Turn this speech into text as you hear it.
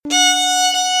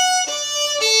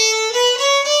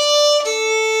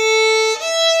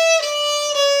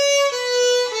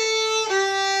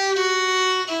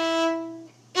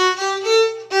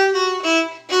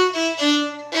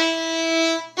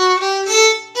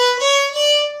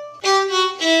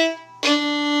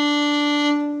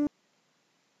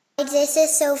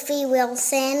is Sophie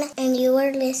Wilson, and you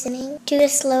are listening to the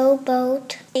Slow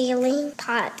Boat Sailing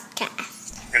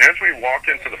Podcast. And as we walk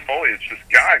into the foliage, this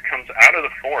guy comes out of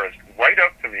the forest right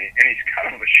up to me, and he's got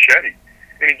a machete.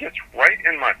 And he gets right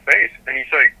in my face, and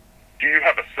he's like, "Do you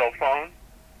have a cell phone?"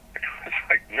 And I was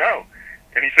like, "No."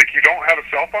 And he's like, "You don't have a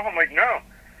cell phone?" I'm like, "No."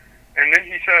 And then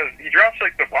he says, he drops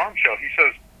like the bombshell. He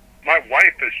says, "My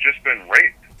wife has just been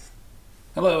raped."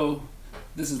 Hello,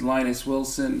 this is Linus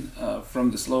Wilson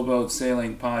from the Slow Boat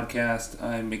Sailing Podcast.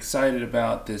 I'm excited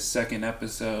about this second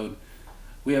episode.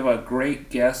 We have a great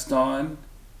guest on,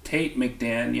 Tate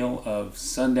McDaniel of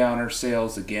Sundowner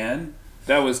Sails Again.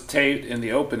 That was Tate in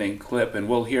the opening clip, and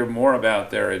we'll hear more about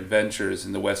their adventures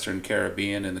in the Western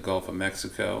Caribbean and the Gulf of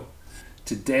Mexico.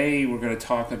 Today we're going to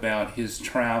talk about his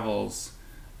travels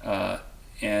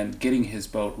and getting his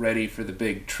boat ready for the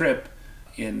big trip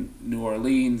in New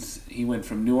Orleans. He went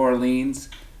from New Orleans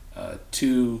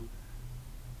to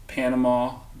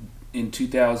Panama in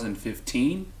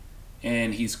 2015,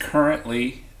 and he's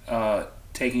currently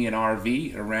taking an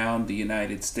RV around the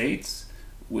United States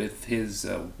with his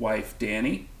wife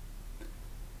Danny.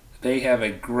 They have a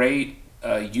great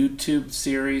YouTube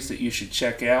series that you should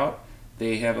check out.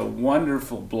 They have a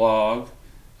wonderful blog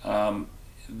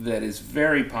that is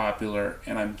very popular,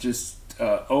 and I'm just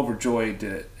overjoyed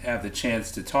to have the chance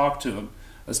to talk to him,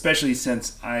 especially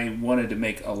since I wanted to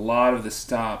make a lot of the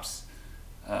stops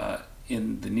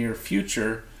in the near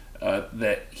future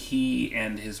that he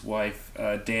and his wife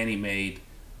Danny made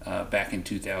back in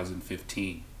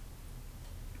 2015.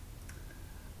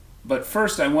 But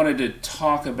first I wanted to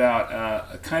talk about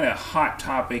a kind of hot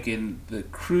topic in the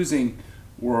cruising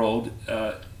world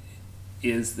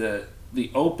is the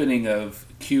opening of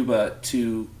Cuba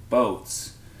to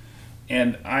boats.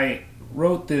 And I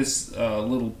wrote this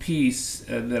little piece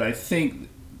that I think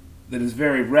that is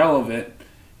very relevant,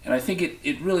 and I think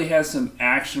it really has some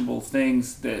actionable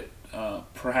things that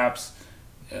perhaps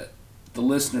the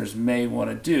listeners may want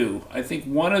to do. I think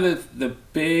one of the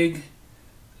big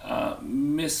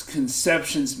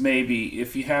misconceptions, maybe,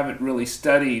 if you haven't really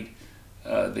studied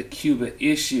the Cuba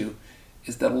issue,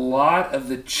 is that a lot of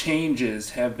the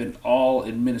changes have been all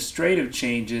administrative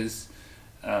changes,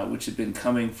 which have been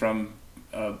coming from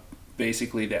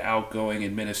basically the outgoing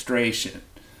administration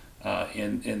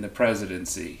in the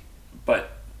presidency.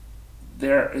 But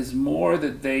there is more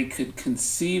that they could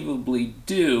conceivably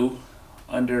do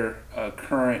under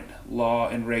current law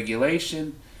and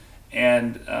regulation,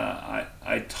 and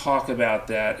I talk about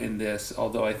that in this,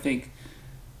 although I think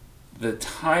the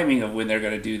timing of when they're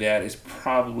going to do that is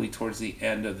probably towards the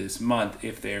end of this month,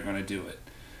 if they're going to do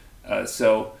it.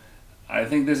 So I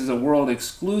think this is a world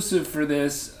exclusive for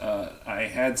this. I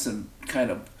had some kind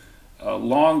of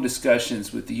long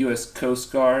discussions with the U.S.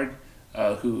 Coast Guard,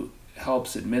 who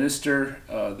helps administer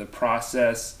the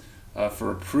process for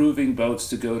approving boats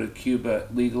to go to Cuba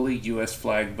legally, U.S.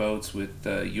 flag boats with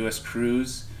U.S.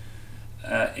 crews.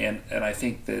 And I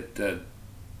think that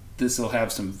this will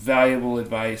have some valuable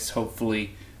advice,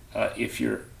 hopefully, if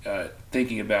you're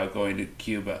thinking about going to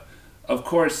Cuba. Of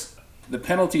course, the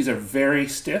penalties are very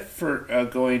stiff for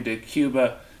going to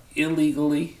Cuba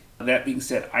illegally. That being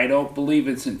said, I don't believe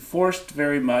it's enforced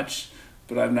very much,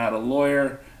 but I'm not a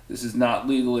lawyer. This is not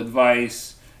legal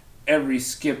advice. Every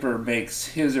skipper makes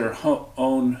his or her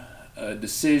own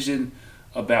decision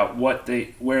about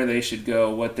where they should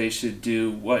go, what they should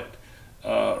do, what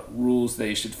rules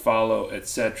they should follow,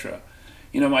 etc.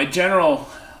 My general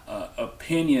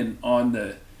opinion on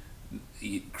the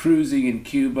cruising in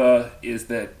Cuba is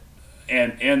that,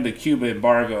 and the Cuba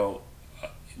embargo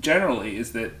generally,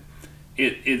 is that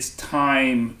its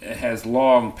time has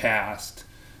long passed.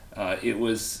 It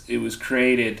was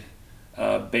created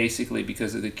basically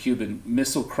because of the Cuban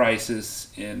Missile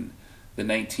Crisis in the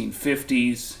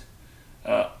 1950s.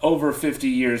 Over 50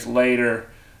 years later,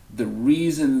 the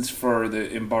reasons for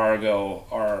the embargo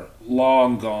are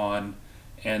long gone,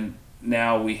 and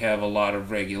now we have a lot of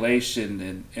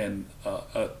regulation and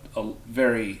a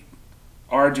very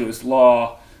arduous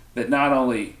law that not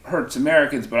only hurts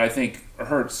Americans, but I think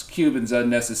hurts Cubans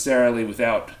unnecessarily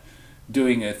without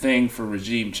doing a thing for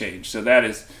regime change. So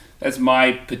that's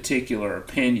my particular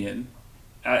opinion.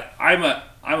 I'm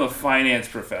a finance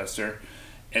professor,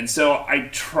 and so I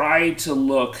try to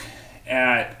look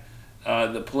at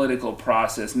the political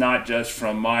process not just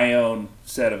from my own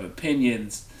set of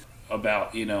opinions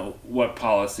about what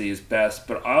policy is best,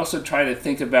 but I also try to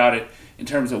think about it in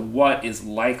terms of what is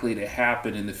likely to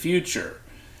happen in the future.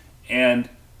 And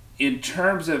in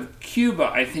terms of Cuba,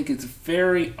 I think it's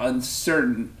very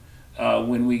uncertain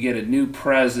when we get a new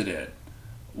president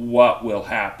what will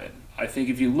happen. I think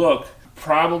if you look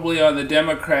probably on the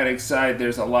Democratic side,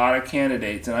 there's a lot of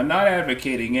candidates, and I'm not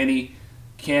advocating any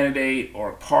candidate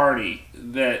or party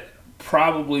that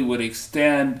probably would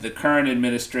extend the current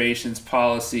administration's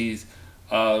policies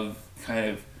of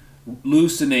kind of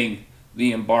loosening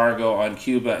the embargo on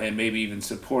Cuba and maybe even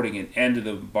supporting an end to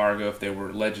the embargo if there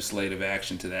were legislative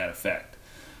action to that effect.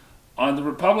 On the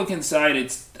Republican side,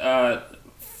 it's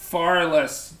far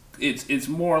less, it's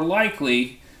more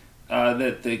likely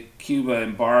that the Cuba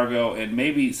embargo and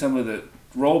maybe some of the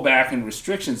rollback and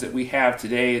restrictions that we have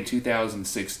today in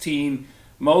 2016,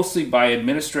 mostly by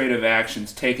administrative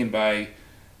actions taken by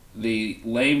the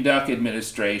lame duck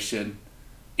administration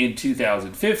in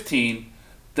 2015,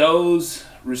 those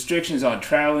restrictions on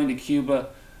traveling to Cuba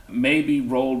may be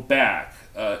rolled back.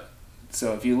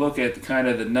 So if you look at kind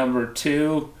of the number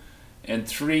 2 and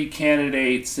 3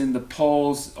 candidates in the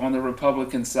polls on the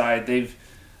Republican side, they've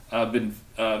been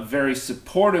very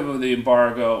supportive of the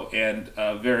embargo and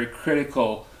very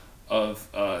critical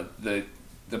of the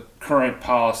current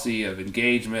policy of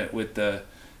engagement with the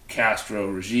Castro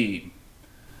regime.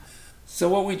 So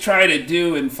what we try to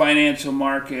do in financial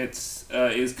markets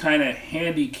is kind of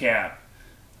handicap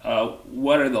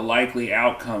what are the likely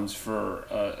outcomes for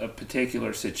a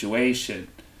particular situation.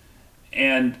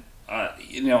 And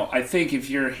I think if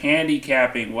you're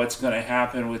handicapping what's going to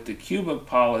happen with the Cuba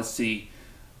policy,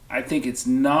 I think it's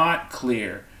not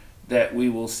clear that we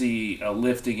will see a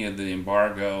lifting of the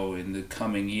embargo in the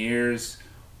coming years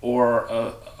or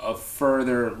a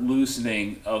further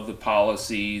loosening of the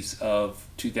policies of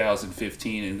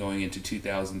 2015 and going into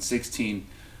 2016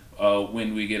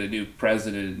 when we get a new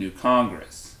president and new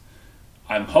Congress.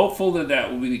 I'm hopeful that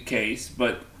that will be the case,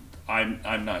 but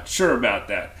I'm not sure about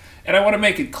that. And I want to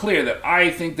make it clear that I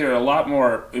think there are a lot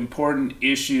more important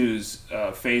issues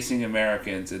facing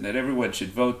Americans and that everyone should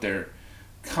vote their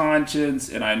conscience,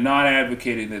 and I'm not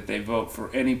advocating that they vote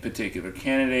for any particular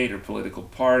candidate or political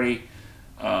party.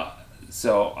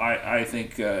 So I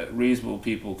think reasonable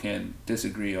people can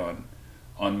disagree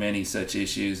on many such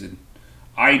issues, and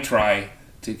I try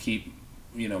to keep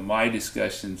my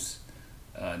discussions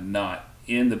not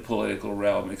in the political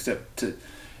realm, except to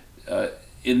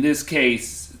in this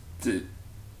case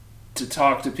to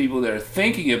talk to people that are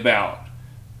thinking about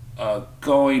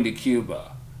going to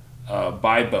Cuba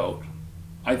by boat.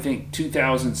 I think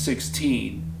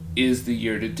 2016 is the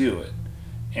year to do it.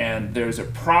 And there's a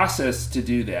process to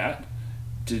do that,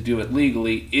 to do it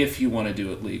legally, if you want to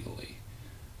do it legally.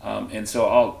 And so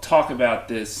I'll talk about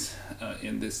this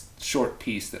in this short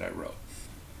piece that I wrote.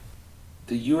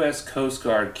 The U.S. Coast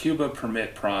Guard Cuba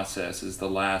permit process is the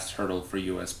last hurdle for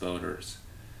U.S. boaters.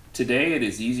 Today it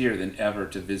is easier than ever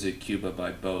to visit Cuba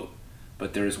by boat,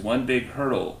 but there is one big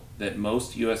hurdle that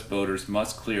most U.S. boaters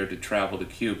must clear to travel to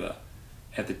Cuba.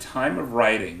 At the time of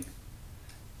writing,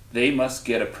 they must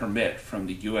get a permit from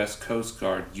the U.S. Coast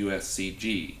Guard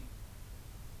USCG.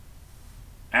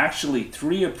 Actually,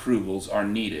 3 approvals are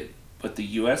needed, but the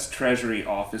U.S. Treasury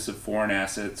Office of Foreign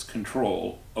Assets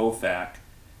Control, OFAC,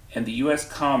 and the U.S.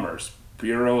 Commerce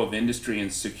Bureau of Industry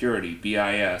and Security,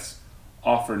 BIS,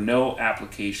 offer no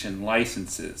application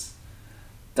licenses.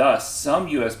 Thus, some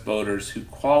U.S. boaters who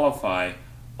qualify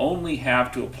only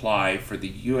have to apply for the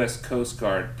U.S. Coast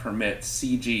Guard Permit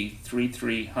CG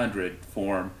 3300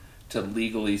 form to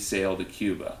legally sail to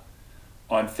Cuba.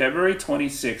 On February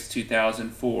 26,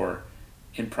 2004,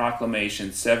 in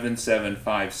Proclamation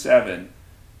 7757,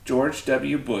 George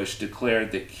W. Bush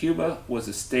declared that Cuba was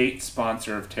a state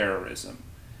sponsor of terrorism.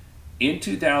 In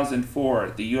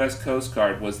 2004, the U.S. Coast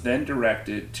Guard was then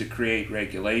directed to create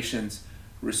regulations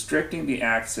restricting the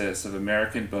access of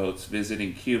American boats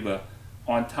visiting Cuba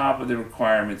on top of the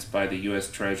requirements by the U.S.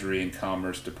 Treasury and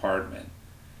Commerce Department.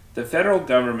 The federal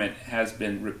government has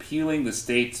been repealing the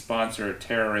state sponsor of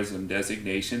terrorism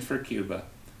designation for Cuba,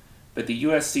 but the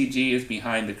USCG is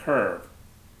behind the curve.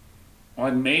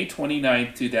 On May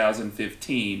 29,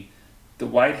 2015, the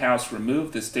White House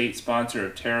removed the state sponsor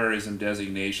of terrorism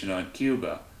designation on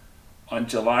Cuba. On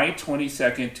July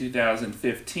 22,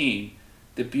 2015,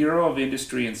 the Bureau of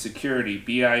Industry and Security,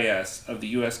 BIS, of the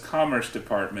U.S. Commerce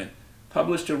Department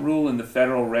published a rule in the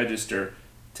Federal Register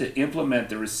to implement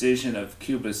the rescission of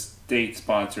Cuba's state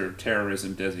sponsor of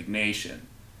terrorism designation.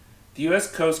 The U.S.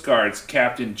 Coast Guard's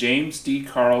Captain James D.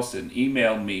 Carlson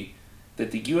emailed me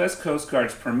that the U.S. Coast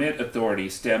Guard's permit authority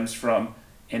stems from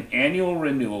an annual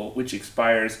renewal which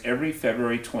expires every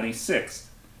February 26th.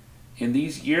 In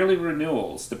these yearly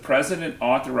renewals, the President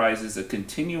authorizes a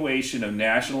continuation of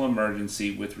national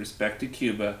emergency with respect to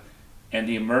Cuba and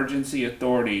the emergency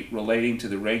authority relating to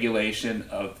the regulation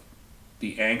of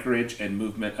the anchorage and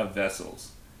movement of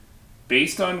vessels.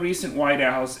 Based on recent White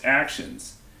House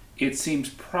actions, it seems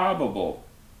probable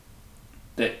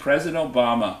that President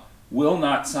Obama will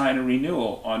not sign a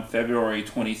renewal on February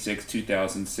 26,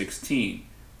 2016.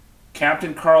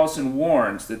 Captain Carlson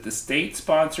warns that the state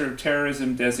sponsor of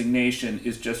terrorism designation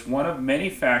is just one of many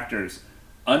factors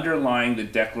underlying the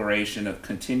declaration of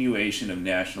continuation of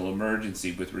national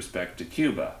emergency with respect to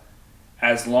Cuba.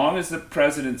 As long as the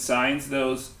president signs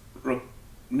those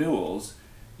renewals,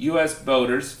 U.S.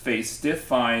 boaters face stiff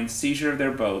fines, seizure of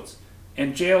their boats,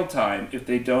 and jail time if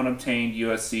they don't obtain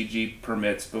USCG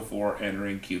permits before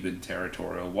entering Cuban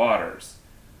territorial waters.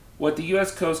 What the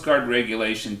U.S. Coast Guard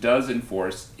regulation does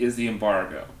enforce is the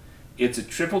embargo. It's a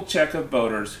triple check of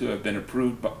boaters who have been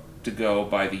approved to go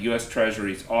by the U.S.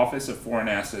 Treasury's Office of Foreign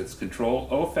Assets Control,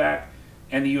 OFAC,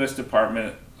 and the U.S.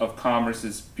 Department of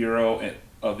Commerce's Bureau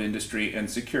of Industry and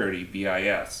Security,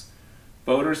 BIS.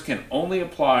 Boaters can only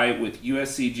apply with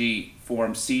USCG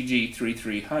Form CG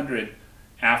 3300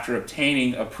 after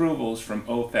obtaining approvals from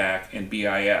OFAC and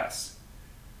BIS.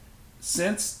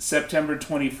 Since September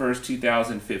 21,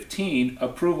 2015,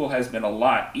 approval has been a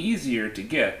lot easier to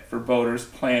get for boaters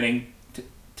planning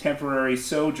temporary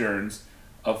sojourns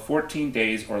of 14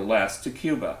 days or less to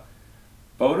Cuba.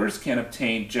 Boaters can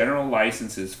obtain general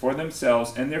licenses for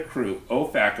themselves and their crew,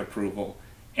 OFAC approval,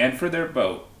 and for their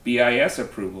boat, BIS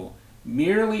approval,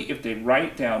 merely if they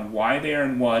write down why they are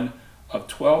in one of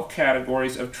 12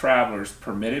 categories of travelers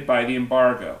permitted by the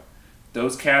embargo.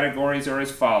 Those categories are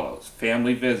as follows: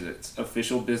 family visits,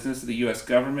 official business of the U.S.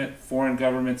 government, foreign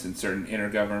governments, and certain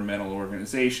intergovernmental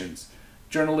organizations,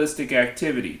 journalistic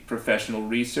activity, professional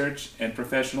research and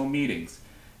professional meetings,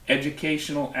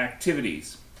 educational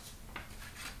activities,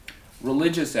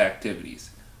 religious activities,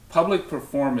 public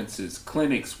performances,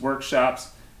 clinics,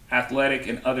 workshops, athletic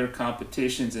and other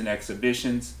competitions and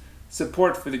exhibitions,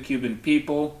 support for the Cuban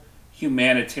people,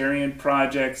 humanitarian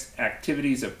projects,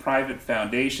 activities of private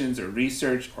foundations or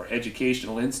research or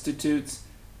educational institutes,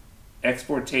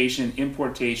 exportation,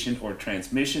 importation, or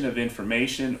transmission of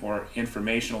information or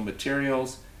informational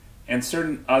materials, and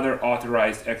certain other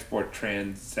authorized export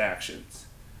transactions.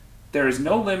 There is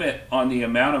no limit on the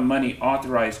amount of money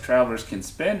authorized travelers can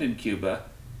spend in Cuba.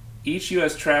 Each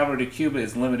U.S. traveler to Cuba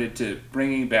is limited to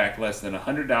bringing back less than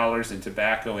 $100 in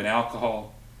tobacco and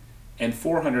alcohol, and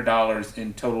 $400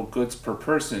 in total goods per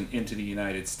person into the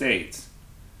United States.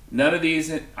 None of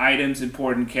these items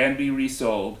important can be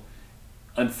resold.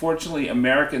 Unfortunately,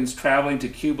 Americans traveling to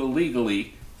Cuba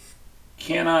legally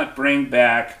cannot bring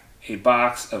back a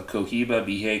box of Cohiba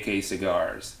Vieque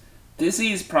cigars. This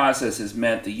ease process has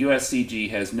meant the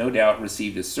USCG has no doubt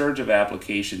received a surge of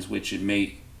applications which it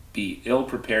may be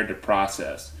ill-prepared to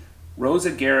process.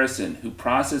 Rosa Garrison, who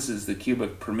processes the Cuba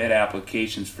permit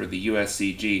applications for the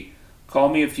USCG,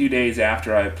 called me a few days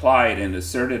after I applied and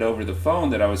asserted over the phone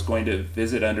that I was going to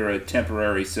visit under a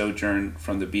temporary sojourn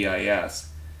from the BIS.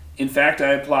 In fact,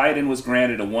 I applied and was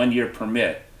granted a one-year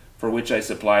permit, for which I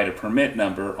supplied a permit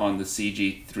number on the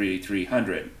CG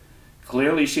 3300.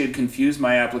 Clearly, she had confused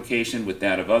my application with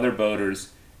that of other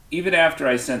boaters. Even after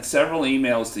I sent several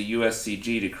emails to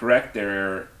USCG to correct their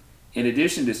error, in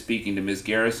addition to speaking to Ms.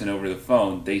 Garrison over the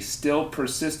phone, they still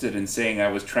persisted in saying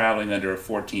I was traveling under a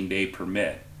 14-day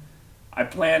permit. I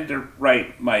plan to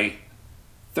write my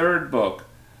third book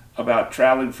about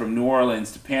traveling from New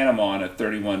Orleans to Panama on a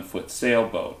 31-foot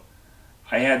sailboat.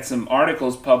 I had some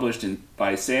articles published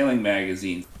by sailing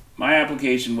magazines. My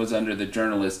application was under the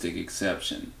journalistic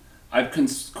exception. I've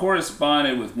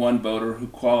corresponded with one boater who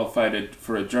qualified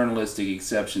for a journalistic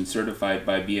exception certified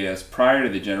by BAS prior to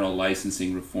the general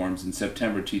licensing reforms in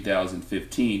September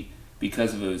 2015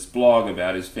 because of his blog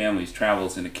about his family's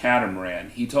travels in a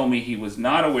catamaran. He told me he was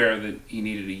not aware that he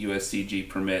needed a USCG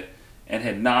permit and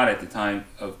had not at the time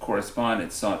of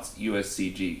correspondence sought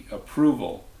USCG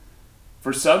approval.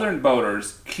 For southern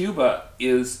boaters, Cuba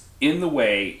is in the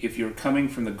way if you're coming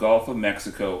from the Gulf of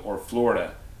Mexico or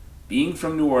Florida. Being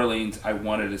from New Orleans, I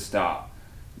wanted to stop.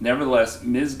 Nevertheless,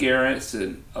 Ms.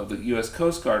 Garrison of the U.S.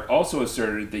 Coast Guard also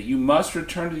asserted that you must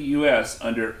return to the U.S.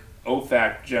 under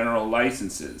OFAC general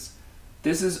licenses.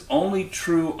 This is only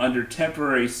true under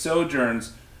temporary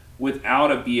sojourns without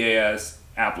a BAS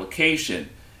application,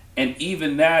 and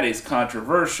even that is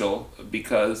controversial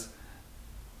because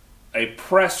a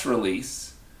press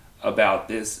release about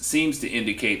this seems to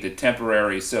indicate that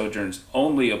temporary sojourns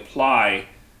only apply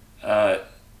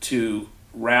to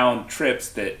round trips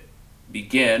that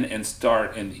begin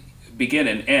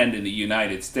and end in the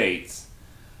United States.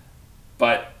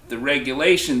 But the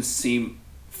regulations seem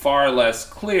far less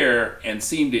clear and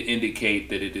seem to indicate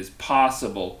that it is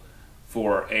possible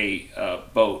for a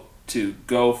boat to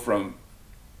go from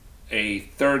a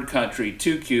third country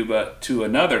to Cuba to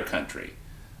another country.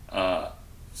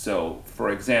 So, for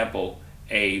example,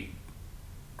 a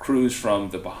cruise from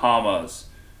the Bahamas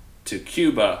to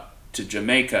Cuba to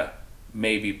Jamaica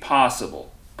may be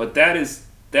possible, but that is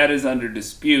under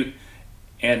dispute,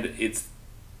 and it's,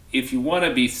 if you want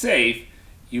to be safe,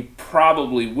 you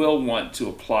probably will want to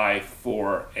apply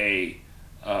for a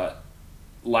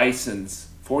license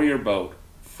for your boat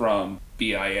from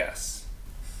BIS.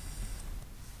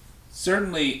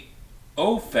 Certainly,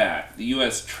 OFAC, the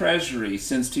U.S. Treasury,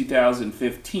 since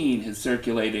 2015 has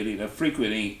circulated a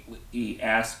frequently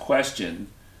asked question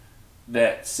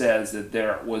that says that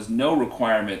there was no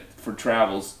requirement for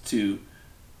travels to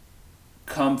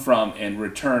come from and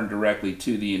return directly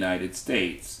to the United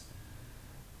States.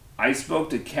 I spoke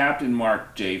to Captain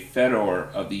Mark J. Fedor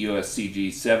of the USCG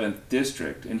 7th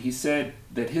District, and he said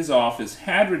that his office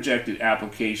had rejected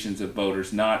applications of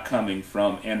boaters not coming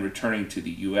from and returning to the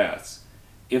U.S.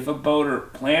 If a boater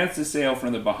plans to sail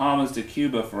from the Bahamas to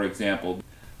Cuba, for example,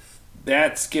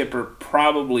 that skipper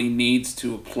probably needs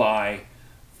to apply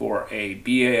for a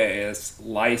BIS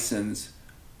license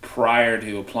prior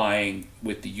to applying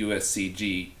with the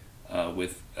USCG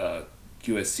with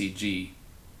USCG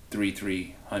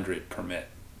 3300 permit.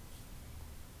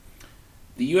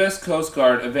 The U.S. Coast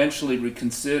Guard eventually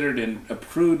reconsidered and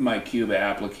approved my Cuba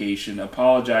application,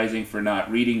 apologizing for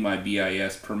not reading my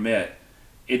BIS permit.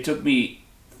 It took me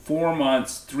 4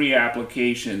 months, 3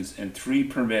 applications, and 3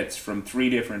 permits from 3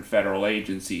 different federal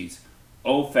agencies,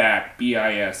 OFAC,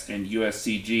 BIS, and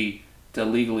USCG, to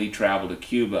legally travel to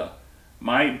Cuba.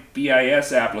 My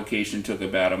BIS application took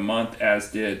about a month,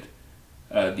 as did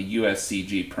the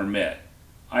USCG permit.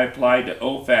 I applied to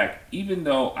OFAC even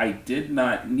though I did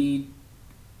not need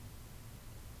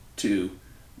to,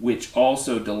 which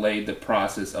also delayed the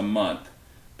process a month.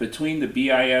 Between the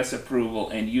BIS approval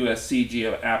and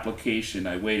USCG application,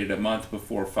 I waited a month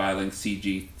before filing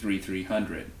CG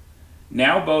 3300.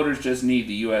 Now boaters just need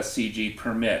the USCG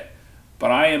permit,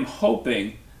 but I am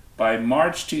hoping by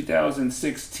March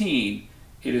 2016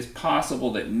 it is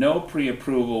possible that no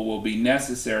pre-approval will be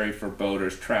necessary for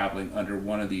boaters traveling under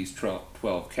one of these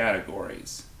 12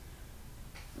 categories.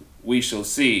 We shall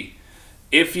see.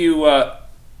 If you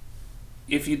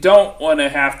don't want to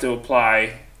have to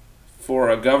apply for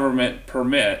a government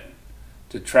permit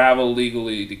to travel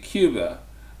legally to Cuba,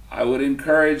 I would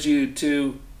encourage you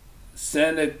to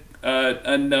send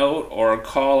a note or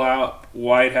call out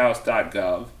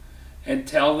whitehouse.gov and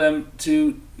tell them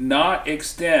to not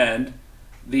extend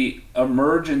the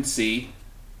emergency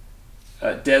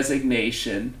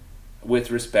designation with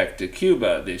respect to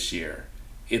Cuba this year.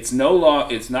 It's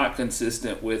not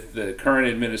consistent with the current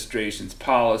administration's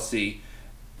policy.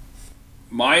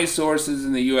 My sources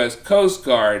in the U.S. Coast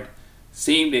Guard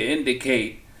seem to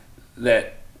indicate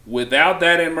that without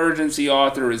that emergency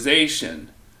authorization,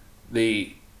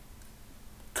 the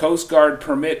Coast Guard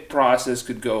permit process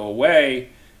could go away,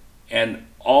 and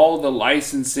all the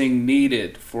licensing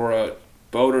needed for a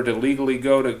boater to legally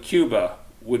go to Cuba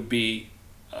would be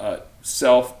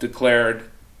self-declared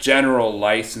general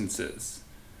licenses.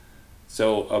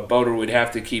 So a boater would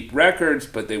have to keep records,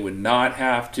 but they would not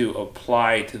have to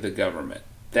apply to the government.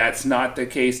 That's not the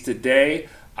case today.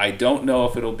 I don't know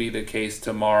if it'll be the case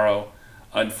tomorrow.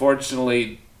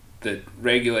 Unfortunately, the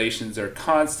regulations are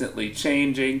constantly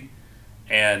changing,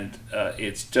 and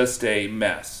it's just a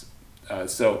mess.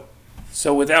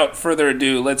 So without further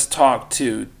ado, let's talk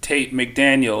to Tate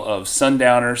McDaniel of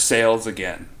Sundowner Sails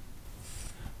Again.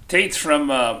 Tate's from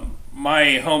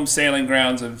my home sailing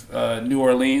grounds of New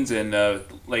Orleans and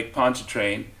Lake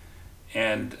Pontchartrain,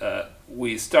 and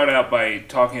we start out by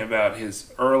talking about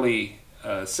his early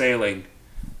sailing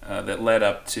that led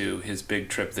up to his big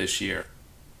trip this year.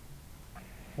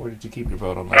 Where did you keep your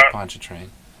boat on Lake Pontchartrain?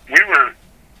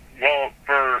 Well,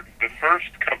 for the first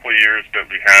couple of years that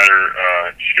we had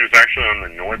her, she was actually on the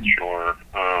North Shore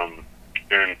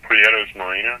in Prietos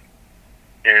Marina.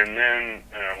 And then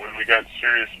when we got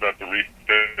serious about the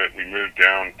refit, we moved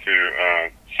down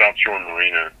to South Shore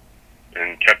Marina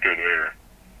and kept her there.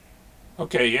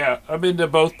 Okay, yeah. I've been to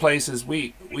both places.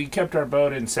 We kept our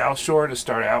boat in South Shore to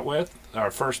start out with, our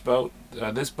first boat.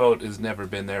 This boat has never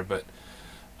been there, but...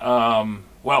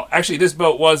 well, actually, this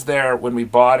boat was there when we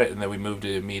bought it, and then we moved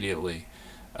it immediately.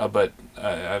 But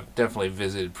I've definitely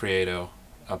visited Prieto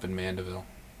up in Mandeville.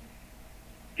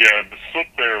 Yeah, the slip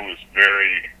there was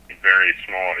very, very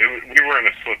small. We were in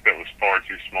a slip that was far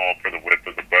too small for the width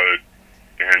of the boat,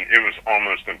 and it was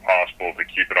almost impossible to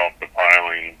keep it off the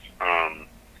pilings.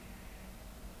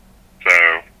 So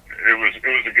it was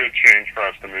a good change for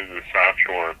us to move to the South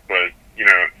Shore, but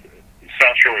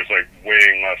South Shore is like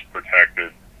way less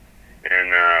protected.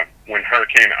 And when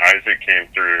Hurricane Hurricane Isaac came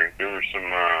through, there were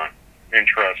some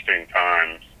interesting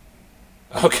times.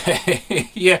 Okay.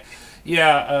 Yeah.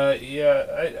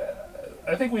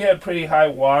 I think we had pretty high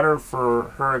water for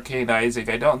Hurricane Isaac.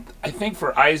 I think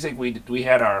for Isaac we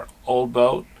had our old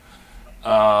boat,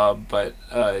 but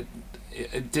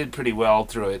it did pretty well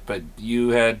through it. But you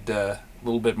had a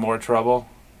little bit more trouble.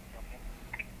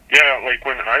 Yeah, like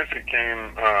when Isaac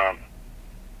came,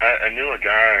 I knew a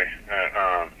guy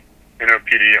at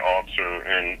NOPD also,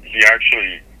 and he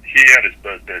had his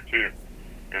boat there too.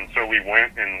 And so we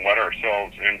went and let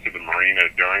ourselves into the marina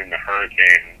during the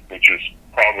hurricane, which is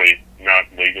probably not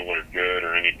legal or good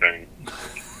or anything.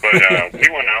 But we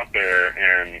went out there,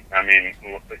 and I mean,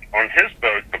 on his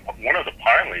boat, one of the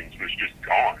pilings was just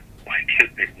gone. Like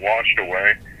it washed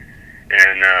away.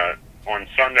 And on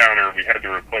Sundowner, we had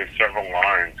to replace several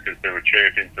lines because they were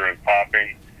chafing through and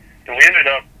popping. And we ended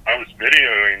up, I was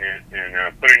videoing it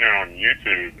and putting it on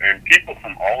YouTube, and people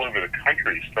from all over the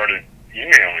country started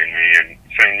emailing me and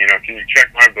saying, can you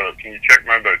check my boat? Can you check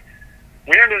my boat?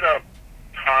 We ended up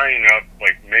tying up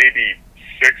like maybe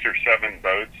 6 or 7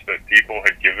 boats that people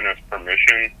had given us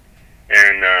permission,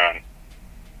 and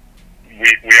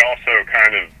we also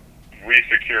kind of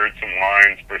resecured some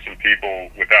lines for some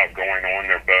people without going on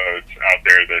their boats out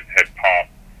there that had popped.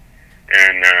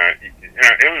 And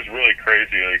it was really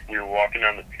crazy. Like we were walking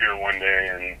down the pier one day,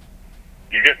 and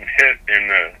you're getting hit in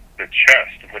the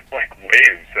chest with like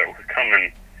waves that were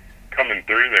coming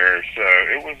through there. So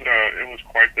it was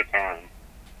quite the time.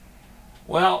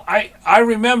 Well, I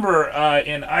remember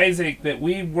in Isaac that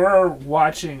we were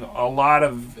watching a lot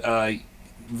of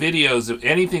videos of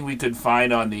anything we could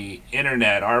find on the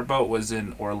internet. Our boat was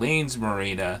in Orleans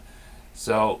Marina,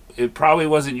 so it probably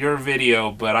wasn't your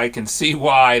video, but I can see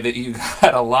why that you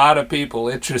got a lot of people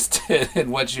interested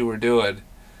in what you were doing.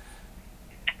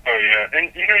 Oh yeah,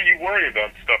 and you worry about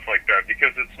stuff like that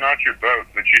because it's not your boat,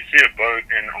 but you see a boat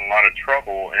in a lot of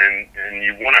trouble, and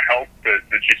you want to help. That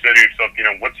you say to yourself,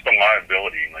 what's the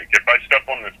liability? Like if I step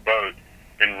on this boat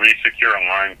and resecure a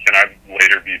line, can I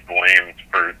later be blamed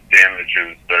for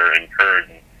damages that are incurred?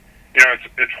 And,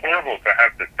 it's horrible to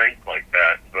have to think like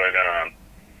that, but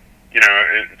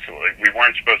it's like we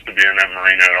weren't supposed to be in that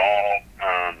marina at all.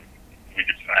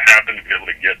 I happened to be able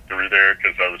to get through there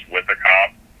because I was with a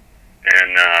cop.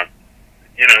 And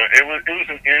it was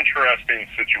an interesting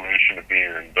situation to be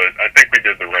in, but I think we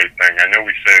did the right thing. I know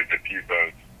we saved a few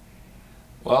boats.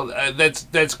 Well,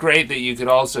 that's great that you could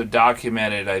also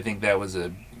document it. I think that was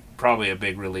probably a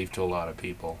big relief to a lot of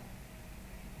people.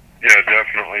 Yeah,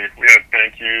 definitely. We had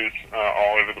thank yous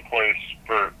all over the place.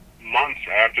 For months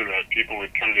after that, people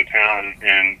would come to town,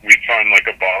 and we'd find like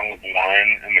a bottle of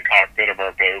wine in the cockpit of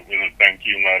our boat with a thank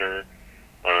you letter.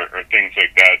 Or things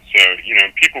like that. So,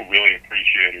 people really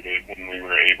appreciated it when we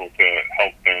were able to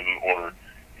help them or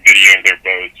video their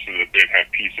boats so that they'd have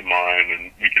peace of mind,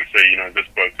 and we could say, this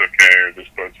boat's okay, or this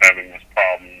boat's having this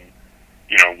problem,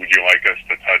 would you like us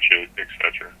to touch it,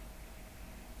 etc.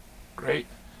 Great.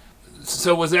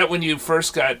 So was that when you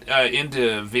first got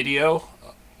into video,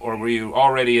 or were you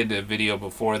already into video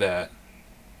before that?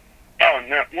 Oh,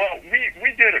 no. Well,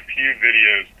 we did a few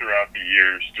videos throughout the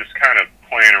years, just kind of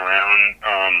playing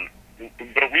around,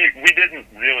 but we didn't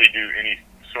really do any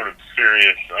sort of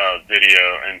serious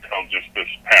video until just this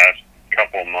past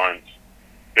couple months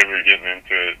that we were getting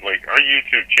into it. Like, our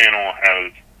YouTube channel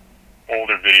has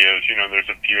older videos. There's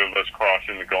a few of us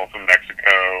crossing the Gulf of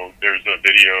Mexico. There's a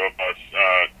video of us,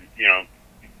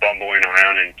 bumbling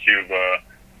around in Cuba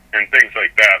and things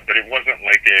like that, but it wasn't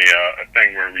like a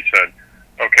thing where we said,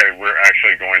 okay, we're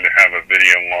actually going to have a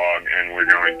video log and we're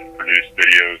going to produce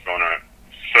videos on a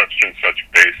such and such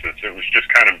basis. It was just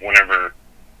kind of whenever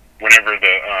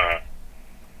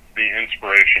the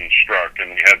inspiration struck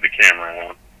and we had the camera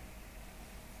on.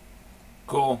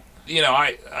 Cool.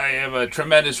 I have a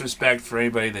tremendous respect for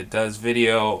anybody that does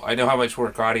video. I know how much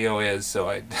work audio is, so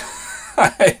I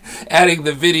adding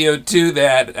the video to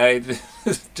that, I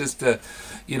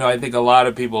think a lot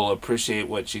of people appreciate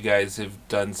what you guys have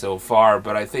done so far,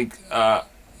 but I think I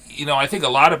think a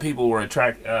lot of people were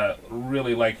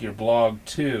really like your blog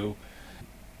too.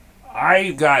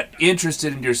 I got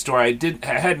interested in your story.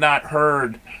 I had not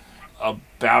heard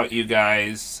about you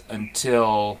guys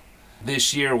until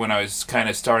this year when I was kind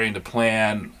of starting to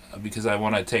plan, because I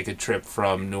want to take a trip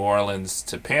from New Orleans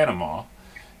to Panama.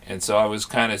 And so I was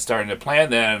kind of starting to plan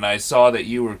that, and I saw that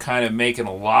you were kind of making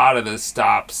a lot of the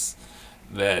stops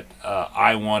that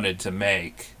I wanted to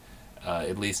make,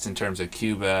 at least in terms of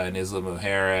Cuba and Isla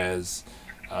Mujeres.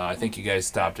 I think you guys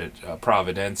stopped at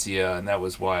Providencia, and that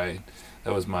was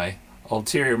my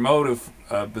ulterior motive.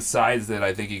 Besides that,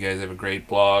 I think you guys have a great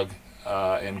blog.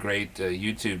 and great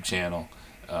YouTube channel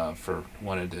for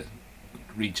wanting to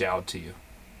reach out to you.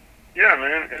 Yeah,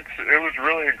 man, it was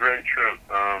really a great trip.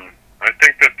 I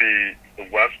think that the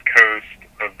west coast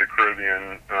of the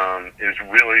Caribbean is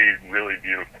really, really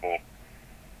beautiful.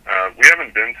 We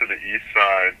haven't been to the east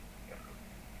side,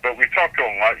 but we talked to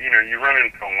a lot. You run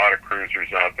into a lot of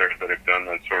cruisers out there that have done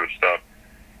that sort of stuff.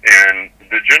 And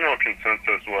the general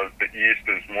consensus was the east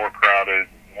is more crowded,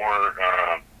 more,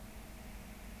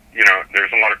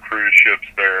 there's a lot of cruise ships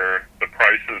there. The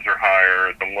prices are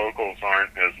higher. The locals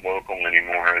aren't as local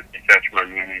anymore, if you catch my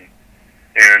meaning.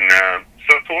 And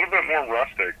so it's a little bit more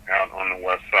rustic out on the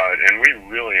west side, and we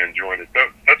really enjoyed it.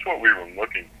 That's what we were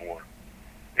looking for.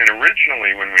 And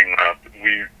originally when we left,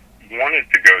 we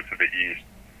wanted to go to the east.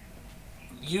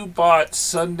 You bought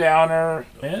Sundowner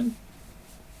when?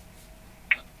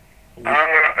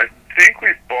 I think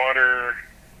we bought her,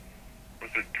 was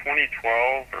it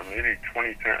 2012 or maybe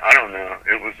 2010? I don't know.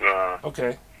 It was...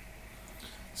 Okay.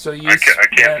 So you I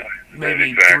can't spent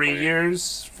maybe exactly. 3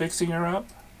 years fixing her up?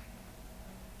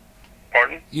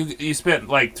 Pardon? You spent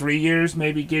like 3 years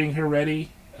maybe getting her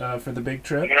ready for the big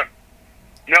trip? No,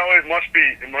 it must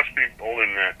be older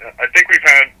than that. I think we've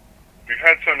had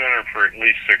Sundowner for at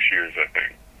least 6 years, I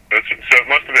think. So it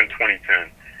must have been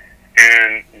 2010.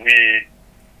 And we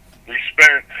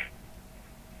spent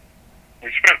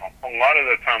a lot of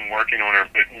the time working on her,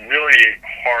 but really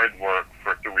hard work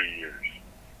for 3 years.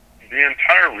 The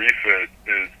entire refit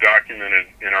is documented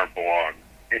in our blog.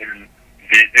 And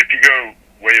if you go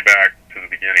way back to the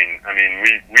beginning, I mean,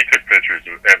 we took pictures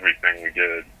of everything we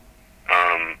did.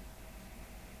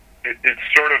 It's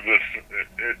sort of this.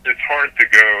 It's hard to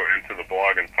go into the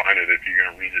blog and find it if you're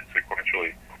going to read it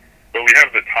sequentially. But we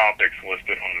have the topics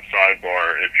listed on the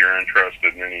sidebar if you're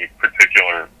interested in any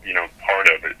particular, part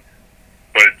of it.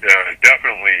 But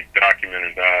definitely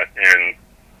documented that, and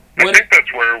I think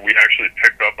that's where we actually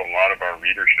picked up a lot of our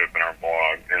readership in our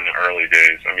blog in the early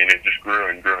days. I mean, it just grew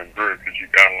and grew and grew because you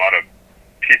got a lot of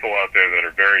people out there that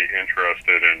are very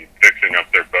interested in fixing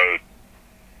up their boats,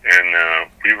 and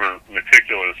we were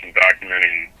meticulous in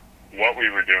documenting what we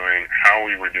were doing, how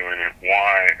we were doing it,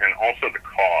 why, and also the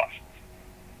costs.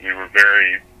 We were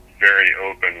very, very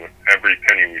open with every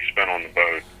penny we spent on the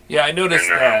boat. Yeah, I noticed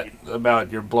that about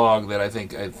your blog that I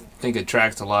think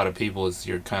attracts a lot of people is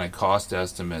your kind of cost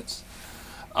estimates.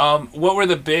 What were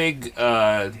the big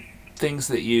things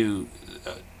that you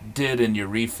did in your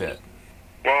refit?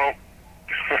 Well,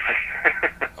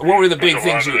 what were the big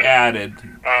things you added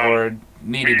or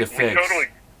needed to fix?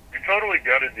 We totally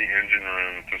gutted the engine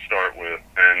room to start with,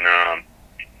 and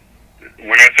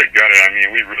when I say gutted, I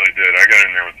mean we really did. I got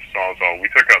in there with the Sawzall. We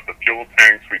took out the fuel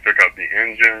tanks, we took out the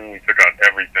engine, we took out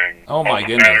everything. Oh my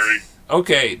goodness! Batteries.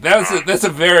 Okay, that's a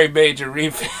very major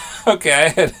refit.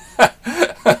 Okay.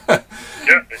 Yeah.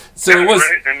 So it was,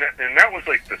 right? and that was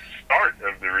like the start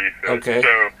of the refit. Okay.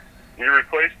 So we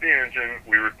replaced the engine,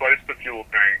 we replaced the fuel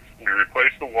tanks, we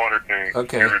replaced the water tanks,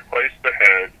 Okay. we replaced the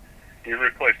head, we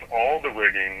replaced all the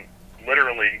rigging,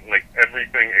 literally like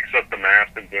everything except the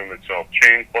mast and boom itself,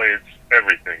 chain plates,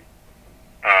 everything.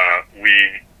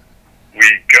 We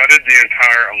gutted the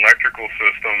entire electrical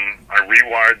system. I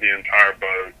rewired the entire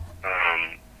boat.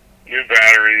 New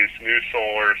batteries, new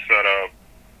solar setup,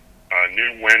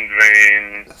 new wind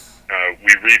vane.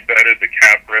 We rebedded the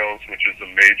cap rails, which is a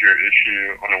major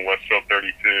issue on a Westfield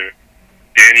 32.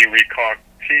 Danny recaulked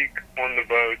teak on the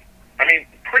boat. I mean,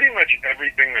 pretty much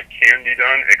everything that can be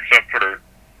done, except for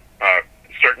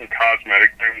certain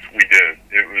cosmetic things, we did.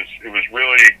 It was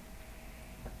really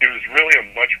a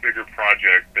much bigger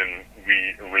project than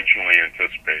we originally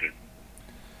anticipated.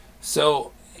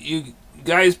 so you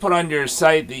guys put on your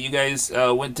site that you guys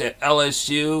went to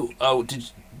LSU. Oh,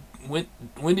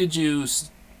 when did you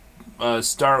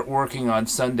start working on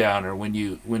Sundowner? When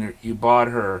you bought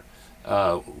her,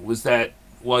 was that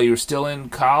while you were still in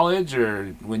college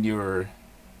or when you were?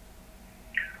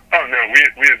 Oh no,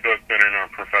 we had both been in our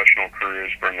professional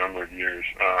careers for a number of years.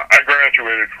 I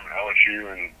graduated from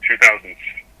LSU in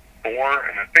 2004,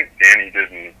 and I think Danny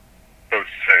did in 06.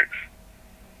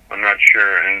 I'm not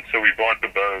sure. And so we bought the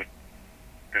boat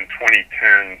in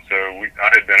 2010. So I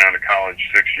had been out of college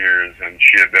 6 years, and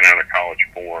she had been out of college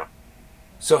 4.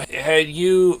 So had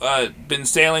you been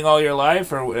sailing all your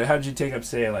life, or how did you take up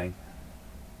sailing?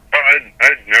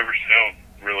 I'd never sailed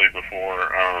really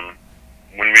before.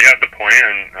 When we had the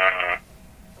plan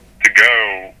to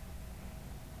go,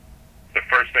 the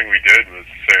first thing we did was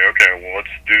say, okay, well, let's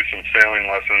do some sailing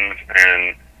lessons,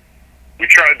 and we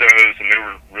tried those, and they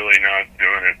were really not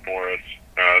doing it for us.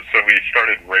 So we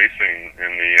started racing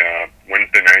in the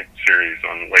Wednesday night series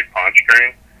on Lake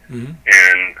Pontchartrain, Mm-hmm.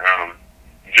 and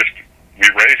just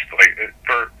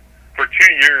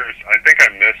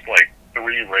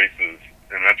races,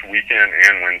 and that's weekend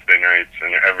and Wednesday nights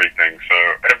and everything. So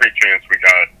every chance we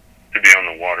got to be on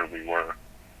the water, we were.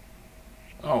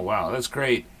 Oh, wow, that's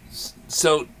great.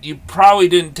 So you probably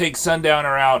didn't take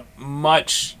Sundowner out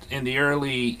much in the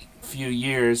early few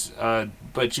years,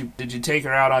 but did you take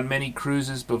her out on many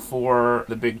cruises before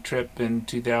the big trip in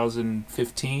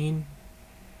 2015?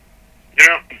 You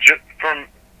know,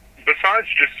 besides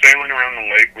just sailing around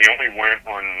the lake, we only went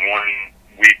on 1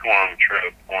 week-long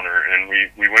trip on her, and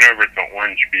we went over to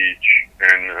Orange Beach,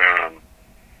 and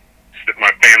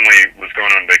my family was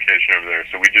going on vacation over there,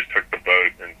 so we just took the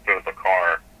boat and put up a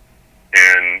car,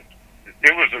 and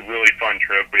it was a really fun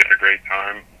trip. We had a great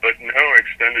time, but no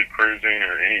extended cruising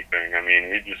or anything. I mean,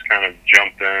 we just kind of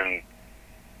jumped in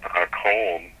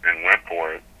cold and went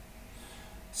for it.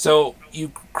 So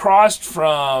you crossed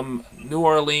from New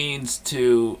Orleans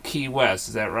to Key West,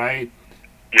 is that right?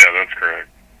 Yeah, that's correct.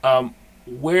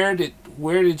 Where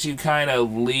did you kind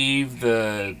of leave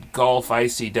the Gulf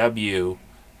ICW?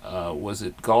 Was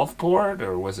it Gulfport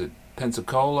or was it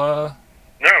Pensacola?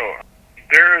 No,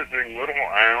 there is a little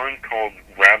island called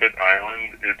Rabbit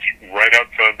Island. It's right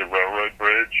outside the railroad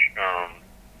bridge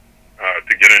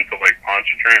to get into Lake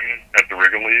Pontchartrain at the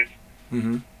Wrigley's.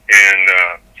 Mm-hmm. And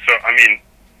so, I mean,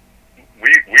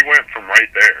 we went from right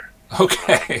there.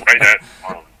 Okay. Right at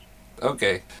Orleans.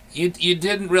 Okay. You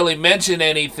didn't really mention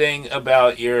anything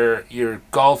about your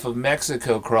Gulf of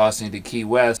Mexico crossing to Key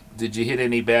West. Did you hit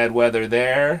any bad weather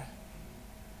there?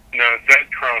 No,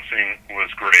 that crossing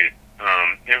was great.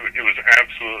 It was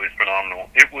absolutely phenomenal.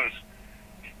 It was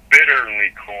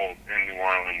bitterly cold in New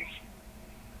Orleans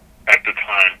at the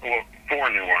time. Well, for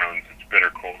New Orleans, it's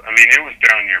bitter cold. I mean, it was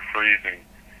down near freezing.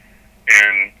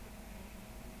 And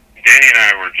Danny and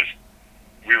I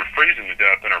we were freezing to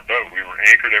death in our boat. We were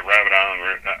anchored at Rabbit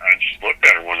Island. I just looked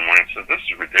at her one morning and said, "This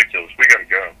is ridiculous. We got to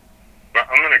go. But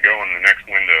I'm going to go in the next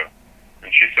window." And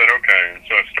she said, "Okay." And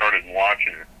so I started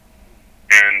watching it.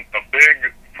 And a big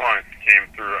front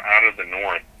came through out of the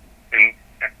north. And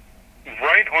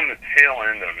right on the tail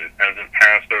end of it, as it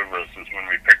passed over us, is when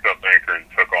we picked up anchor and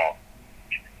took off.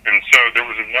 And so there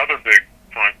was another big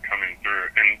front coming through.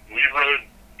 And we rode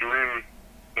through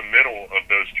the middle of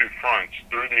those two fronts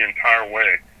through the entire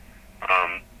way.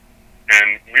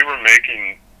 And we were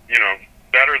making,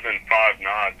 better than 5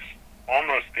 knots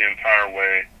almost the entire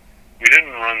way. We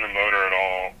didn't run the motor at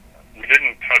all. We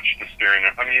didn't touch the steering.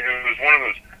 I mean, it was one of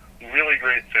those really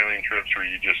great sailing trips where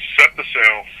you just set the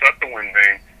sail, set the wind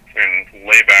vane, and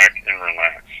lay back and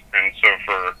relax. And so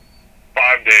for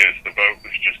 5 days, the boat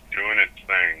was just doing its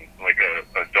thing, like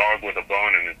a dog with a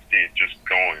bone in its teeth, just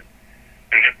going.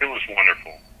 And it was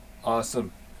wonderful.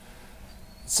 Awesome.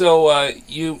 So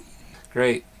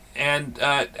great. And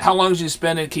how long did you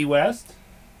spend in Key West?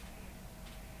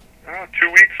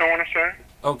 2 weeks, I want to say.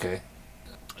 Okay.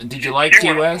 Did you like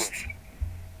Key West?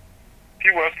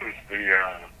 Key West was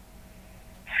the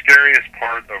scariest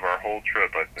part of our whole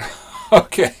trip, I think.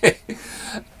 Okay.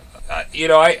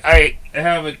 I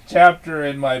have a chapter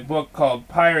in my book called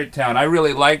Pirate Town. I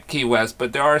really like Key West,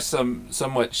 but there are some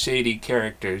somewhat shady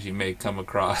characters you may come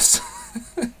across.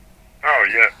 Oh,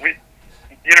 yeah. We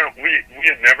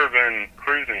had never been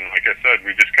cruising. Like I said,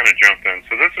 we just kind of jumped in.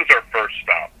 So this is our first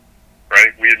stop,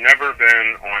 right? We had never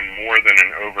been on more than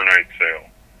an overnight sail.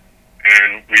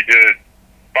 And we did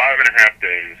 5.5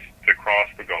 days to cross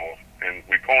the Gulf. And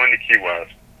we pull into Key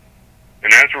West.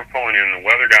 And as we're pulling in, the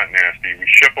weather got nasty. We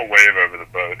ship a wave over the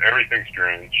boat. Everything's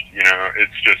drenched.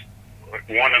 It's just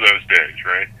one of those days,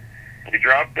 right? We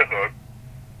drop the hook,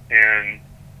 and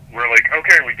we're like,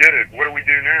 okay, we did it. What do we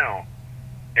do now?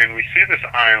 And we see this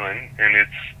island, and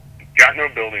it's got no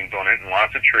buildings on it and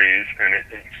lots of trees. And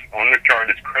it's on the chart.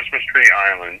 It's Christmas Tree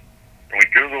Island. And we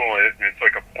Google it, and it's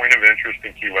like a point of interest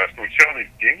in Key West. And we see all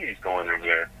these dinghies going over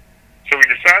there. So we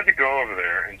decided to go over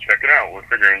there and check it out. We're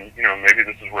figuring, maybe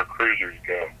this is where cruisers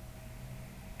go.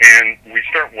 And we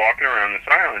start walking around this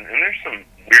island, and there's some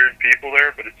weird people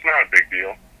there, but it's not a big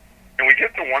deal. And we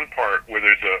get to one part where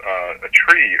there's a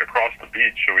tree across the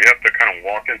beach, so we have to kind of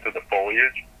walk into the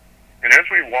foliage. And as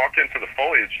we walk into the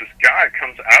foliage, this guy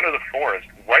comes out of the forest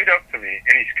right up to me,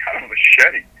 and he's got a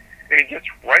machete. And he gets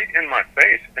right in my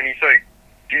face, and he's like,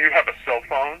 "Do you have a cell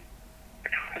phone?"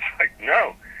 And I was like,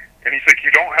 "No." And he's like,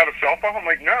 "You don't have a cell phone?" I'm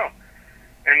like, "No."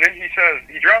 And then he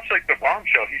drops like the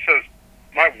bombshell. He says,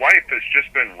 "My wife has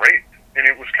just been raped." And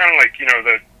it was kind of like,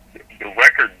 the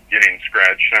record getting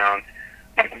scratched sound.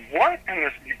 I'm like, what?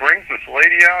 And he brings this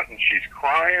lady out, and she's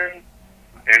crying.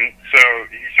 And so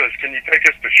he says, "Can you take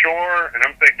us to shore?" And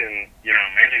I'm thinking,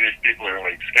 maybe these people are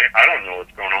like scared. I don't know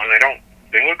what's going on.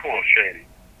 They look a little shady.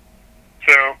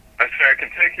 So I say, "I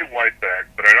can take your wife back,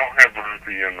 but I don't have room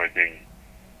for you in my dinghy."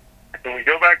 So we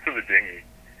go back to the dinghy,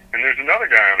 and there's another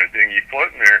guy on a dinghy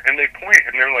floating there, and they point,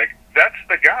 and they're like, that's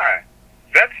the guy.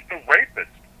 That's the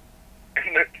rapist.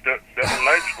 And the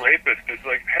alleged rapist is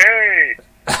like, hey,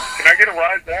 can I get a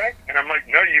ride back? And I'm like,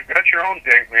 no, you've got your own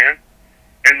dink, man.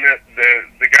 And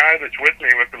the guy that's with me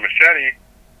with the machete,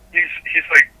 he's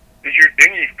like, is your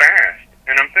dinghy fast?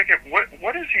 And I'm thinking,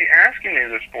 what is he asking me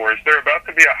this for? Is there about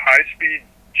to be a high-speed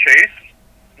chase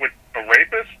with a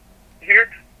rapist here?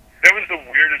 That was the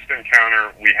weirdest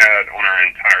encounter we had on our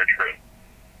entire trip.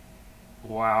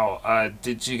 Wow.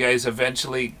 Did you guys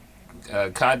eventually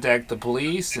contact the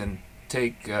police and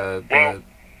take the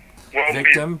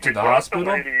victim to the hospital? We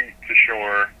brought the lady to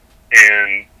shore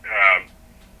and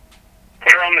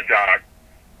put her on the dock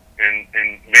and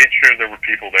made sure there were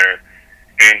people there.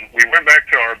 And we went back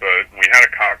to our boat, and we had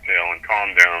a cocktail and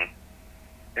calmed down.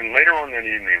 And later on that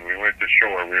evening, we went to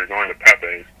shore. We were going to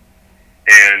Pepe's.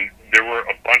 And there were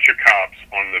a bunch of cops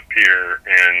on the pier,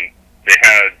 and they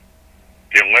had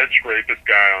the alleged rapist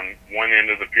guy on one end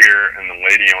of the pier and the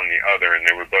lady on the other, and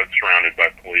they were both surrounded by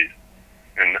police.